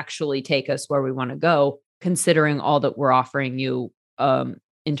might actually take us where we want to go, considering all that we're offering you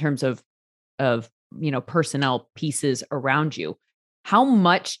in terms of personnel pieces around you. How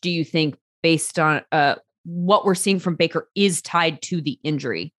much do you think, based on what we're seeing from Baker, is tied to the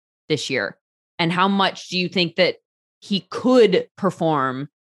injury this year? And how much do you think that he could perform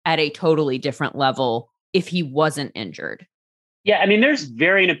at a totally different level if he wasn't injured? Yeah, I mean, there's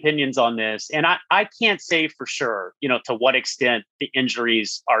varying opinions on this, and I can't say for sure, to what extent the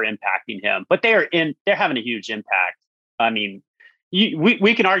injuries are impacting him, but they're having a huge impact. I mean,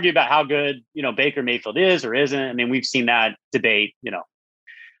 we can argue about how good, Baker Mayfield is or isn't. I mean, we've seen that debate,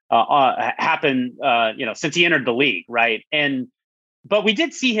 happen, since he entered the league, right? But we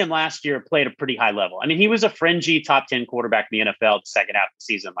did see him last year play at a pretty high level. I mean, he was a fringy top 10 quarterback in the NFL the second half of the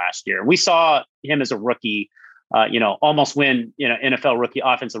season last year. We saw him as a rookie almost win, NFL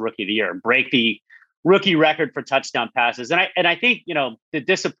offensive rookie of the year, break the rookie record for touchdown passes. And I think, the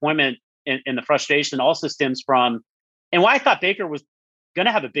disappointment and the frustration also stems from, and why I thought Baker was going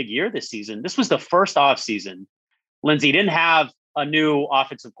to have a big year this season. This was the first off season. Lindsay didn't have a new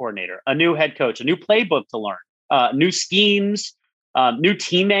offensive coordinator, a new head coach, a new playbook to learn, new schemes, new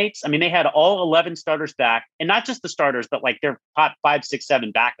teammates. I mean, they had all 11 starters back, and not just the starters, but like their top 5, 6,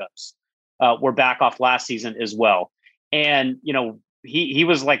 7 backups were back off last season as well. And, he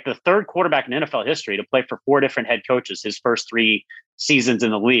was like the third quarterback in NFL history to play for 4 different head coaches his first 3 seasons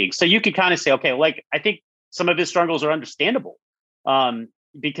in the league. So you could kind of say, okay, like, I think some of his struggles are understandable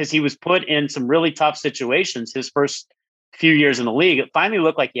because he was put in some really tough situations his first few years in the league. It finally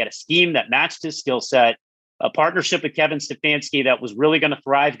looked like he had a scheme that matched his skill set, a partnership with Kevin Stefanski that was really going to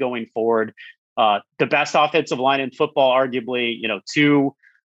thrive going forward. The best offensive line in football, arguably, 2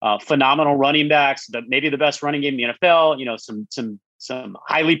 phenomenal running backs, maybe the best running game in the NFL, some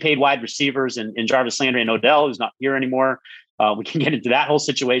highly paid wide receivers in Jarvis Landry and Odell, who's not here anymore. We can get into that whole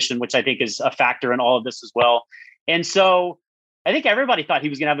situation, which I think is a factor in all of this as well. And so I think everybody thought he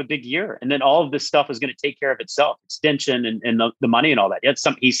was going to have a big year, and then all of this stuff was going to take care of itself, extension and the money and all that. It's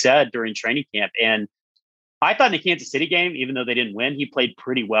something he said during training camp. And I thought in the Kansas City game, even though they didn't win, he played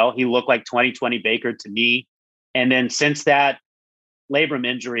pretty well. He looked like 2020 Baker to me. And then since that labrum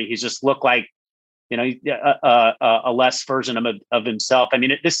injury, he's just looked like, a less version of himself. I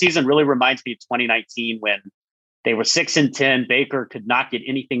mean, this season really reminds me of 2019 when they were 6-10. Baker could not get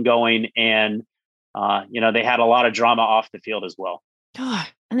anything going. And, they had a lot of drama off the field as well.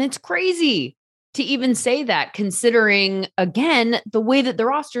 And it's crazy to even say that, considering, again, the way that the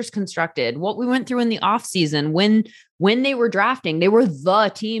roster's constructed, what we went through in the offseason, when they were drafting, they were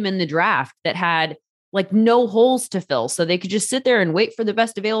the team in the draft that had like no holes to fill. So they could just sit there and wait for the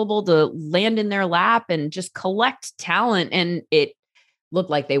best available to land in their lap and just collect talent. And it looked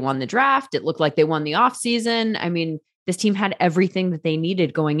like they won the draft. It looked like they won the offseason. I mean, this team had everything that they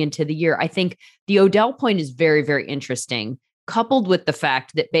needed going into the year. I think the Odell point is very, very interesting, coupled with the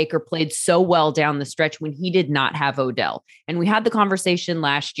fact that Baker played so well down the stretch when he did not have Odell. And we had the conversation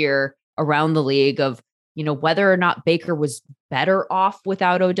last year around the league of, whether or not Baker was better off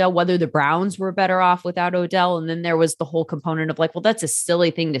without Odell, whether the Browns were better off without Odell. And then there was the whole component of like, well, that's a silly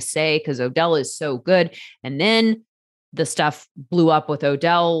thing to say because Odell is so good. And then the stuff blew up with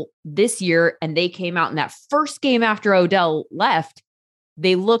Odell this year, and they came out in that first game after Odell left.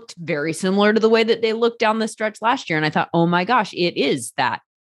 They looked very similar to the way that they looked down the stretch last year. And I thought, oh my gosh, it is that.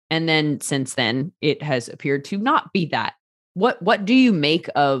 And then since then, it has appeared to not be that. What do you make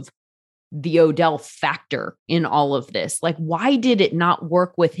of the Odell factor in all of this? Like, why did it not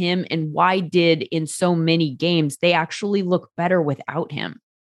work with him? And why did in so many games they actually look better without him?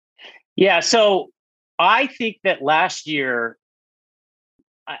 Yeah. So I think that last year,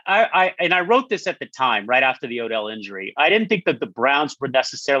 I wrote this at the time, right after the Odell injury. I didn't think that the Browns were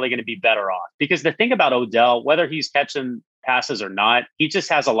necessarily going to be better off, because the thing about Odell, whether he's catching passes or not, he just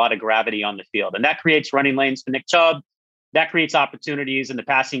has a lot of gravity on the field, and that creates running lanes for Nick Chubb. That creates opportunities in the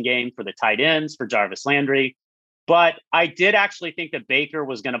passing game for the tight ends, for Jarvis Landry. But I did actually think that Baker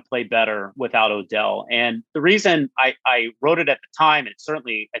was going to play better without Odell. And the reason I wrote it at the time, and it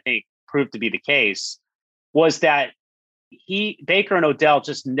certainly, I think, proved to be the case, was that Baker and Odell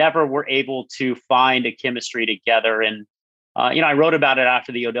just never were able to find a chemistry together. And, I wrote about it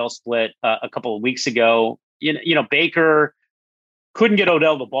after the Odell split a couple of weeks ago. Baker couldn't get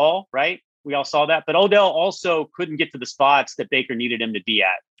Odell the ball, right? We all saw that. But Odell also couldn't get to the spots that Baker needed him to be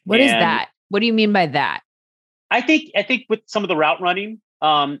at. What is that? What do you mean by that? I think with some of the route running,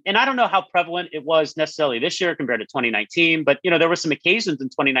 and I don't know how prevalent it was necessarily this year compared to 2019, but, there were some occasions in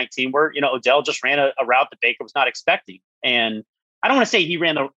 2019 where, Odell just ran a route that Baker was not expecting. And I don't want to say he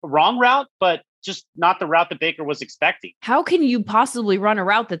ran the wrong route, but just not the route that Baker was expecting. How can you possibly run a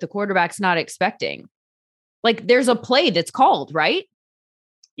route that the quarterback's not expecting? Like, there's a play that's called, right?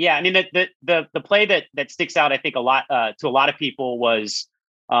 Yeah, I mean, the play that sticks out, I think, a lot to a lot of people was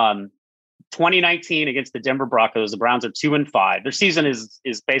 2019 against the Denver Broncos. The Browns are 2-5. Their season is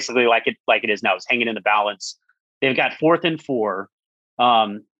basically like it is now. It's hanging in the balance. They've got 4th and 4.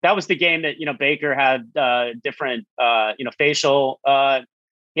 That was the game that Baker had different facial.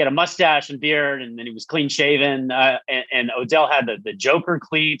 He had a mustache and beard, and then he was clean shaven. And Odell had the Joker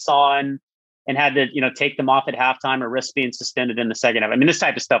cleats on, and had to, take them off at halftime or risk being suspended in the second half. I mean, this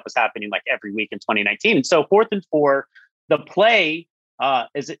type of stuff was happening like every week in 2019. And so 4th and 4, the play,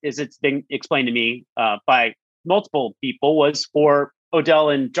 as it's been explained to me by multiple people, was for Odell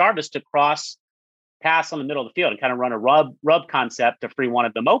and Jarvis to pass on the middle of the field and kind of run a rub concept to free one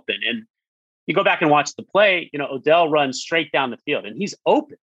of them open. And, you go back and watch the play, Odell runs straight down the field and he's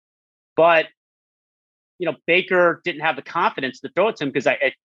open, but Baker didn't have the confidence to throw it to him because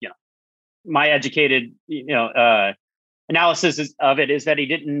my educated, analysis of it is that he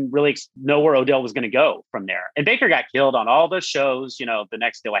didn't really know where Odell was going to go from there. And Baker got killed on all the shows, the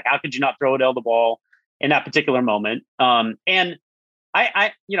next day. Like, how could you not throw Odell the ball in that particular moment? And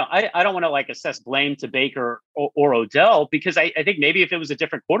I don't want to like assess blame to Baker or Odell, because I think maybe if it was a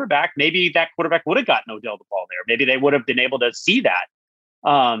different quarterback, maybe that quarterback would have gotten Odell the ball there. Maybe they would have been able to see that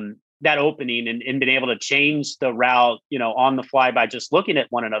opening and been able to change the route, on the fly by just looking at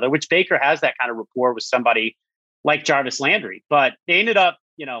one another, which Baker has that kind of rapport with somebody like Jarvis Landry. But they ended up,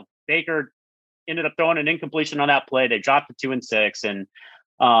 Baker ended up throwing an incompletion on that play. They dropped to 2 and 6. And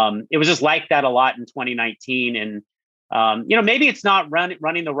it was just like that a lot in 2019. And, maybe it's not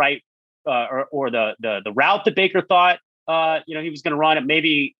running the right or the route that Baker thought, he was going to run it.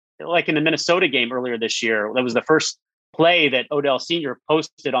 Maybe like in the Minnesota game earlier this year, that was the first play that Odell Sr.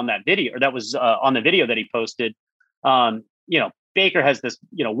 posted on that video, or that was on the video that he posted. Baker has this,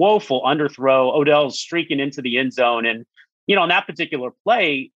 woeful underthrow. Odell's streaking into the end zone. And, on that particular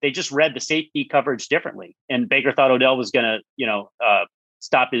play, they just read the safety coverage differently. And Baker thought Odell was going to,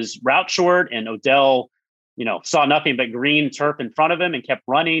 stop his route short. And Odell, saw nothing but green turf in front of him and kept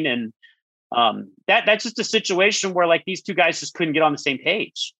running. And that's just a situation where like these two guys just couldn't get on the same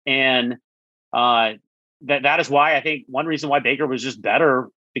page. And that is why I think one reason why Baker was just better,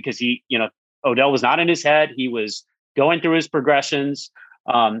 because he, Odell was not in his head. He was going through his progressions,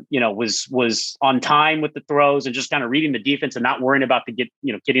 was on time with the throws and just kind of reading the defense and not worrying about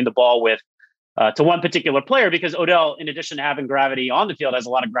getting the ball with to one particular player, because Odell, in addition to having gravity on the field, has a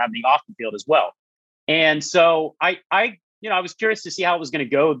lot of gravity off the field as well. And so I was curious to see how it was going to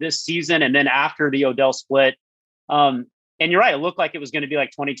go this season. And then after the Odell split, and you're right, it looked like it was going to be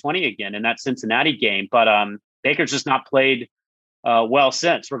like 2020 again in that Cincinnati game, but Baker's just not played well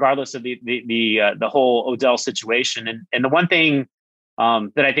since, regardless of the whole Odell situation. And the one thing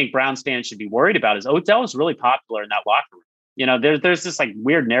that I think Browns fans should be worried about is Odell is really popular in that locker room. There's this like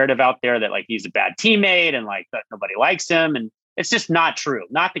weird narrative out there that like he's a bad teammate and like that nobody likes him, and it's just not true,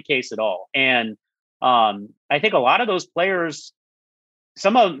 not the case at all. And I think a lot of those players,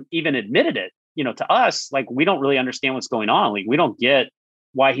 some of them even admitted it, to us, like, we don't really understand what's going on. Like, we don't get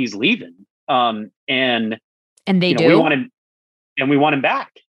why he's leaving. And they do. We want him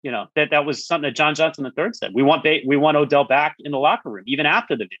back. That was something that John Johnson III said. We want Odell back in the locker room, even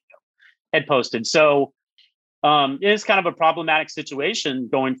after the video had posted. So it is kind of a problematic situation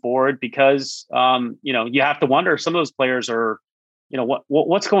going forward because, you have to wonder, some of those players are,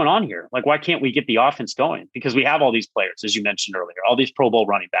 what's going on here? Like, why can't we get the offense going? Because we have all these players, as you mentioned earlier, all these Pro Bowl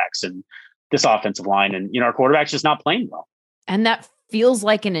running backs and this offensive line, and, our quarterback's just not playing well. And that feels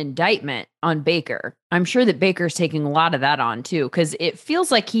like an indictment on Baker. I'm sure that Baker's taking a lot of that on too, because it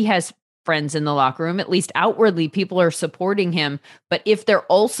feels like he has friends in the locker room. At least outwardly, people are supporting him. But if they're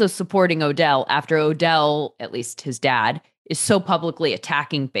also supporting Odell after Odell, at least his dad, is so publicly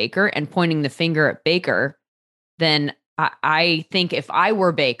attacking Baker and pointing the finger at Baker, then I think if I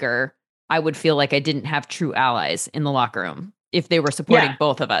were Baker, I would feel like I didn't have true allies in the locker room if they were supporting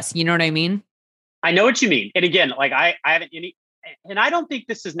both of us. You know what I mean? I know what you mean. And again, like I haven't any, and I don't think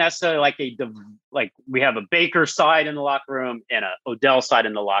this is necessarily like we have a Baker side in the locker room and a Odell side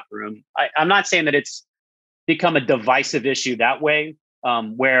in the locker room. I'm not saying that it's become a divisive issue that way,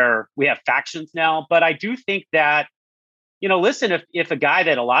 where we have factions now, but I do think that, listen, if a guy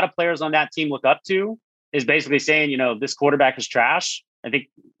that a lot of players on that team look up to is basically saying, this quarterback is trash, I think,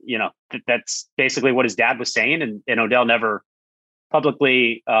 that's basically what his dad was saying. And Odell never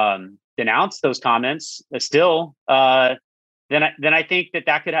publicly denounced those comments still, then I think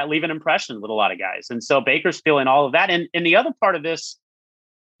that could leave an impression with a lot of guys. And so Baker's feeling all of that. And the other part of this,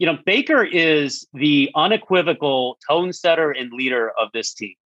 Baker is the unequivocal tone setter and leader of this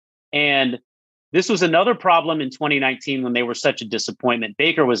team. And this was another problem in 2019 when they were such a disappointment.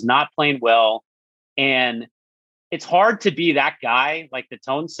 Baker was not playing well. And it's hard to be that guy, like the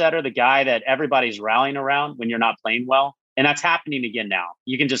tone setter, the guy that everybody's rallying around when you're not playing well. And that's happening again now.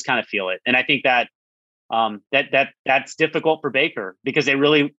 You can just kind of feel it. And I think that that's difficult for Baker because they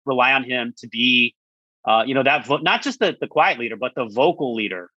really rely on him to be, not just the quiet leader, but the vocal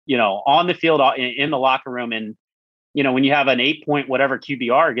leader, on the field, in the locker room. And, when you have an 8-point whatever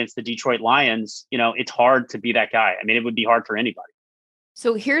QBR against the Detroit Lions, it's hard to be that guy. I mean, it would be hard for anybody.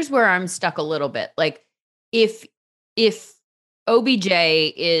 So here's where I'm stuck a little bit. Like if OBJ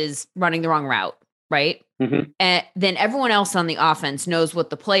is running the wrong route, right? Mm-hmm. And then everyone else on the offense knows what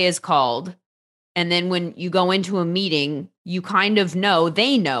the play is called. And then when you go into a meeting, you kind of know,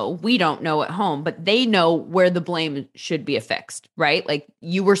 they know, we don't know at home, but they know where the blame should be affixed, right? Like,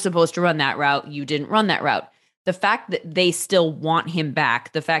 you were supposed to run that route. You didn't run that route. The fact that they still want him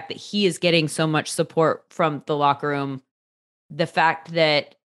back, the fact that he is getting so much support from the locker room, the fact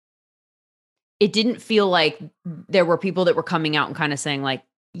that it didn't feel like there were people that were coming out and kind of saying like,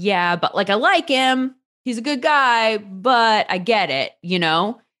 yeah, but like, I like him. He's a good guy, but I get it,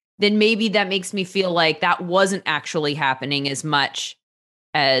 then maybe that makes me feel like that wasn't actually happening as much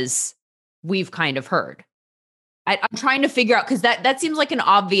as we've kind of heard. I'm trying to figure out, because that seems like an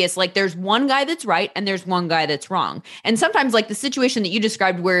obvious, like, there's one guy that's right and there's one guy that's wrong. And sometimes, like the situation that you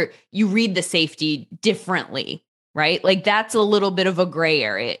described where you read the safety differently, right? Like, that's a little bit of a gray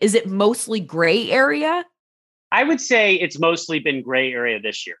area. Is it mostly gray area? I would say it's mostly been gray area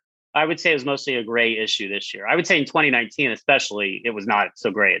this year. I would say it was mostly a gray issue this year. I would say in 2019, especially, it was not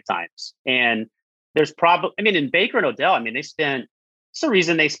so gray at times. And there's probably, in Baker and Odell, it's the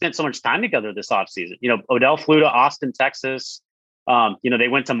reason they spent so much time together this offseason. Odell flew to Austin, Texas. They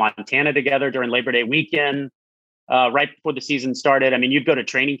went to Montana together during Labor Day weekend, right before the season started. You'd go to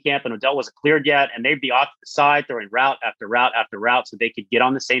training camp and Odell wasn't cleared yet, and they'd be off to the side throwing route after route after route so they could get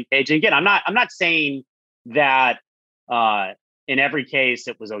on the same page. And again, I'm not saying that in every case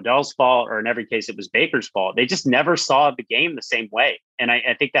it was Odell's fault or in every case it was Baker's fault. They just never saw the game the same way. And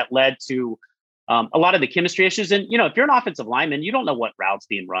I think that led to a lot of the chemistry issues. And, if you're an offensive lineman, you don't know what route's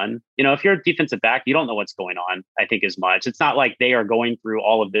being run. If you're a defensive back, you don't know what's going on, I think, as much. It's not like they are going through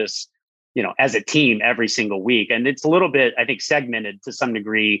all of this, as a team every single week. And it's a little bit, I think, segmented to some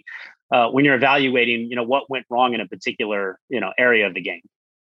degree when you're evaluating, what went wrong in a particular, area of the game.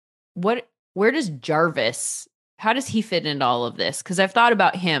 Where does Jarvis, how does he fit into all of this? Because I've thought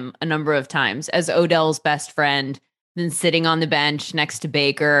about him a number of times as Odell's best friend, then sitting on the bench next to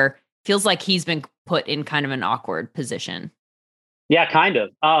Baker. Feels like he's been put in kind of an awkward position. Yeah, kind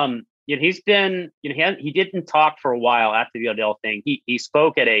of. He's been, he didn't talk for a while after the Odell thing. He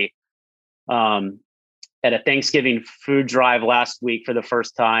spoke at a Thanksgiving food drive last week for the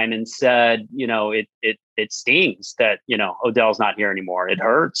first time and said, it stings that, Odell's not here anymore. It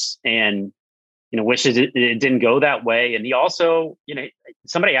hurts, and, wishes it didn't go that way. And he also,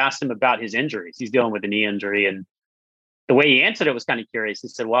 somebody asked him about his injuries. He's dealing with a knee injury, and the way he answered it was kind of curious. He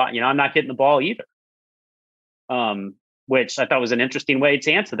said, well, I'm not getting the ball either. Which I thought was an interesting way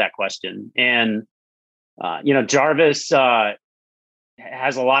to answer that question. And, Jarvis has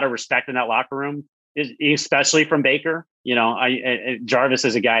a lot of respect in that locker room, especially from Baker. Jarvis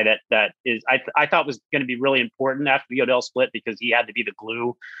is a guy that is, I thought was going to be really important after the Odell split, because he had to be the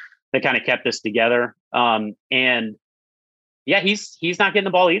glue that kind of kept us together. And yeah, he's not getting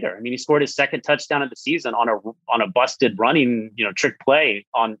the ball either. He scored his second touchdown of the season on a busted running, trick play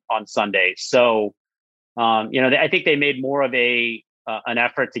on Sunday. So, I think they made more of an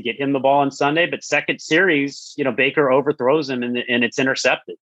effort to get him the ball on Sunday, but second series, Baker overthrows him and it's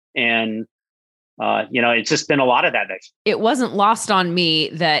intercepted. And, it's just been a lot of that. It wasn't lost on me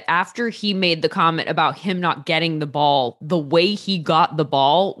that after he made the comment about him not getting the ball, the way he got the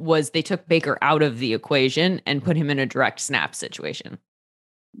ball was they took Baker out of the equation and put him in a direct snap situation.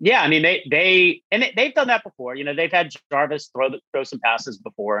 Yeah, they've done that before. They've had Jarvis throw some passes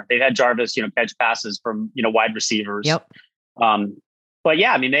before. They've had Jarvis, catch passes from wide receivers. Yep. But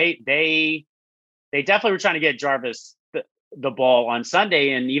yeah, they definitely were trying to get Jarvis the ball on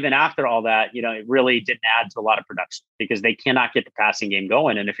Sunday, and even after all that, it really didn't add to a lot of production because they cannot get the passing game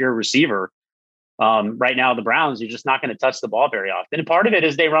going. And if you're a receiver, right now the Browns, you're just not going to touch the ball very often. And part of it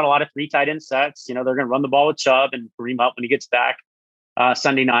is they run a lot of 3 tight end sets. They're going to run the ball with Chubb and Kareem up when he gets back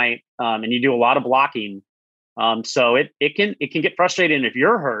Sunday night, and you do a lot of blocking. So it can get frustrating if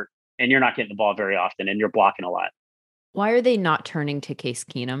you're hurt and you're not getting the ball very often and you're blocking a lot. Why are they not turning to Case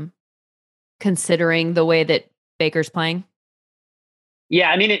Keenum, considering the way that Baker's playing?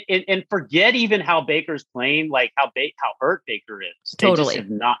 Yeah, and forget even how Baker's playing, like how hurt Baker is. Totally.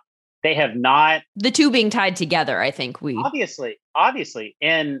 They have not. The two being tied together, I think obviously.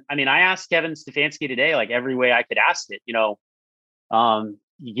 And I asked Kevin Stefanski today, like every way I could ask it,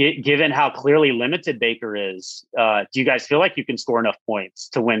 given how clearly limited Baker is, do you guys feel like you can score enough points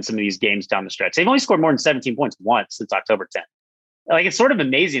to win some of these games down the stretch? They've only scored more than 17 points once since October 10th. Like, it's sort of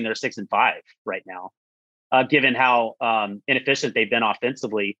amazing they're 6-5 right now. Given how inefficient they've been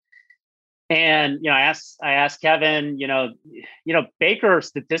offensively. And, I asked Kevin, Baker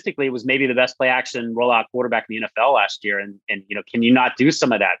statistically was maybe the best play action rollout quarterback in the NFL last year. And can you not do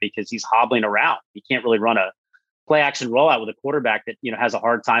some of that because he's hobbling around? You can't really run a play action rollout with a quarterback that, has a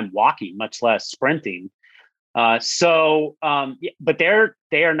hard time walking, much less sprinting. But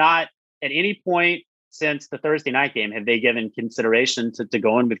they are not at any point since the Thursday night game have they given consideration to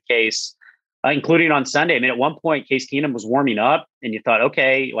going with Case, including on Sunday? I mean, at one point, Case Keenum was warming up, and you thought,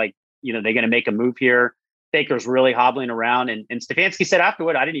 okay, like, they're going to make a move here. Baker's really hobbling around, and Stefanski said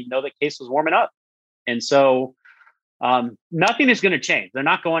afterward, I didn't even know that Case was warming up. And so nothing is going to change. They're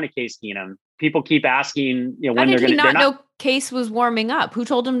not going to Case Keenum. People keep asking, when they're going to. Not know Case was warming up. Who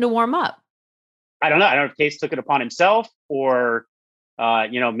told him to warm up? I don't know. I don't know if Case took it upon himself, or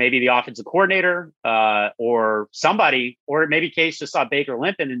maybe the offensive coordinator, or somebody, or maybe Case just saw Baker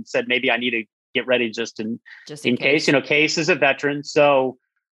limping and said, maybe I need to get ready just in case. Case is a veteran, so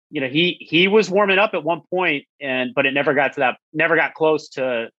he was warming up at one point, but it never got close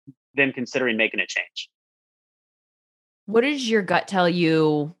to them considering making a change. What does your gut tell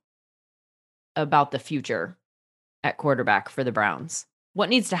you about the future at quarterback for the Browns? What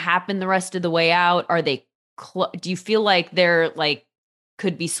needs to happen the rest of the way out? Are they? Do you feel like they're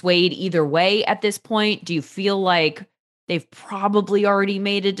could be swayed either way at this point? Do you feel like they've probably already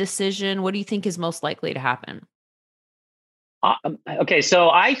made a decision? What do you think is most likely to happen? Okay, so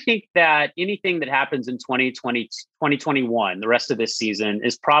I think that anything that happens in 2020, 2021, the rest of this season,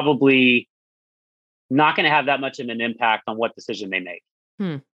 is probably not going to have that much of an impact on what decision they make.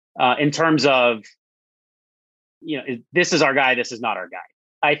 In terms of, this is our guy, this is not our guy.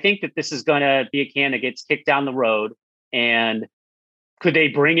 I think that this is going to be a can that gets kicked down the road. And could they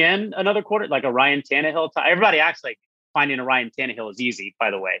bring in another quarter, like a Ryan Tannehill? Everybody acts like finding a Ryan Tannehill is easy, by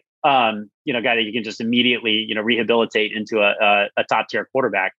the way. Guy that you can just immediately, rehabilitate into a top tier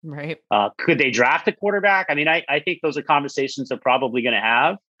quarterback. Right. Could they draft a quarterback? I mean, I think those are conversations they're probably going to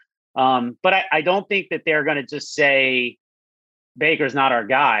have. But I don't think that they're going to just say Baker's not our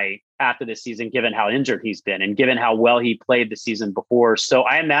guy after this season, given how injured he's been and given how well he played the season before. So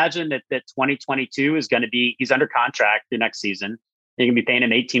I imagine that 2022 is going to be, he's under contract the next season. You're going to be paying him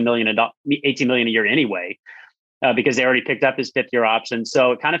 $18 million a year anyway, because they already picked up his 5th-year option.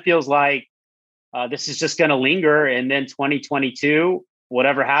 So it kind of feels like this is just going to linger. And then 2022,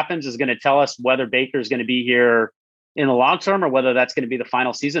 whatever happens is going to tell us whether Baker is going to be here in the long term or whether that's going to be the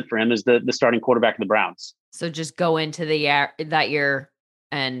final season for him as the starting quarterback of the Browns. So just go into that year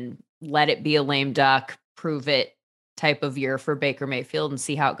and let it be a lame duck, prove it type of year for Baker Mayfield and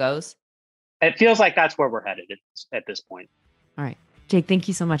see how it goes. It feels like that's where we're headed at this point. All right. Jake, thank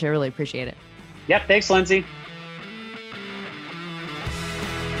you so much. I really appreciate it. Yep. Thanks, Lindsay.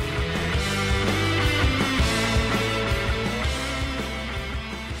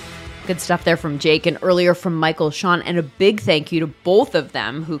 Good stuff there from Jake and earlier from Michael-Shawn. And a big thank you to both of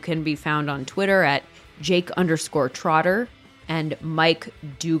them, who can be found on Twitter at Jake_Trotter and Mike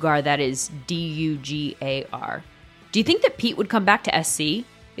Dugar. That is Dugar. Do you think that Pete would come back to SC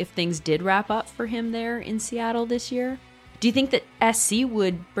if things did wrap up for him there in Seattle this year? Do you think that SC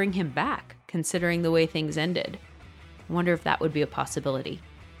would bring him back, considering the way things ended? I wonder if that would be a possibility.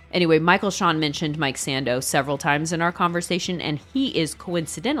 Anyway, Michael-Shawn mentioned Mike Sando several times in our conversation, and he is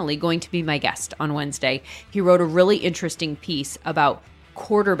coincidentally going to be my guest on Wednesday. He wrote a really interesting piece about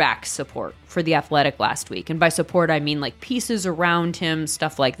quarterback support for The Athletic last week. And by support, I mean like pieces around him,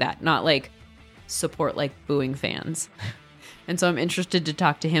 stuff like that, not like support like booing fans. And so I'm interested to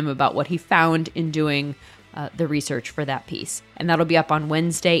talk to him about what he found in doing the research for that piece. And that'll be up on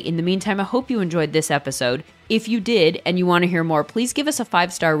Wednesday. In the meantime, I hope you enjoyed this episode. If you did and you want to hear more, please give us a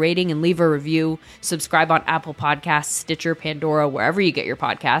 5-star rating and leave a review. Subscribe on Apple Podcasts, Stitcher, Pandora, wherever you get your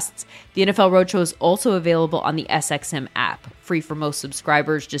podcasts. The NFL Roadshow is also available on the SXM app. Free for most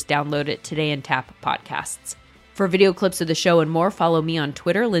subscribers. Just download it today and tap podcasts. For video clips of the show and more, follow me on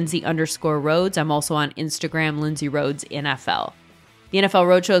Twitter, Lindsay_Rhodes. I'm also on Instagram, Lindsay Rhodes NFL. The NFL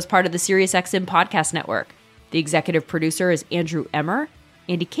Roadshow is part of the SiriusXM Podcast Network. The executive producer is Andrew Emmer.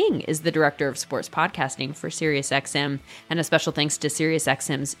 Andy King is the director of sports podcasting for SiriusXM. And a special thanks to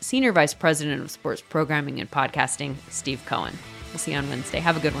SiriusXM's senior vice president of sports programming and podcasting, Steve Cohen. We'll see you on Wednesday.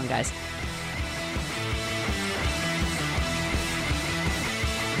 Have a good one, guys.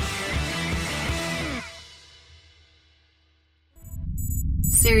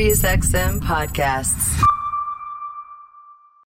 SiriusXM Podcasts.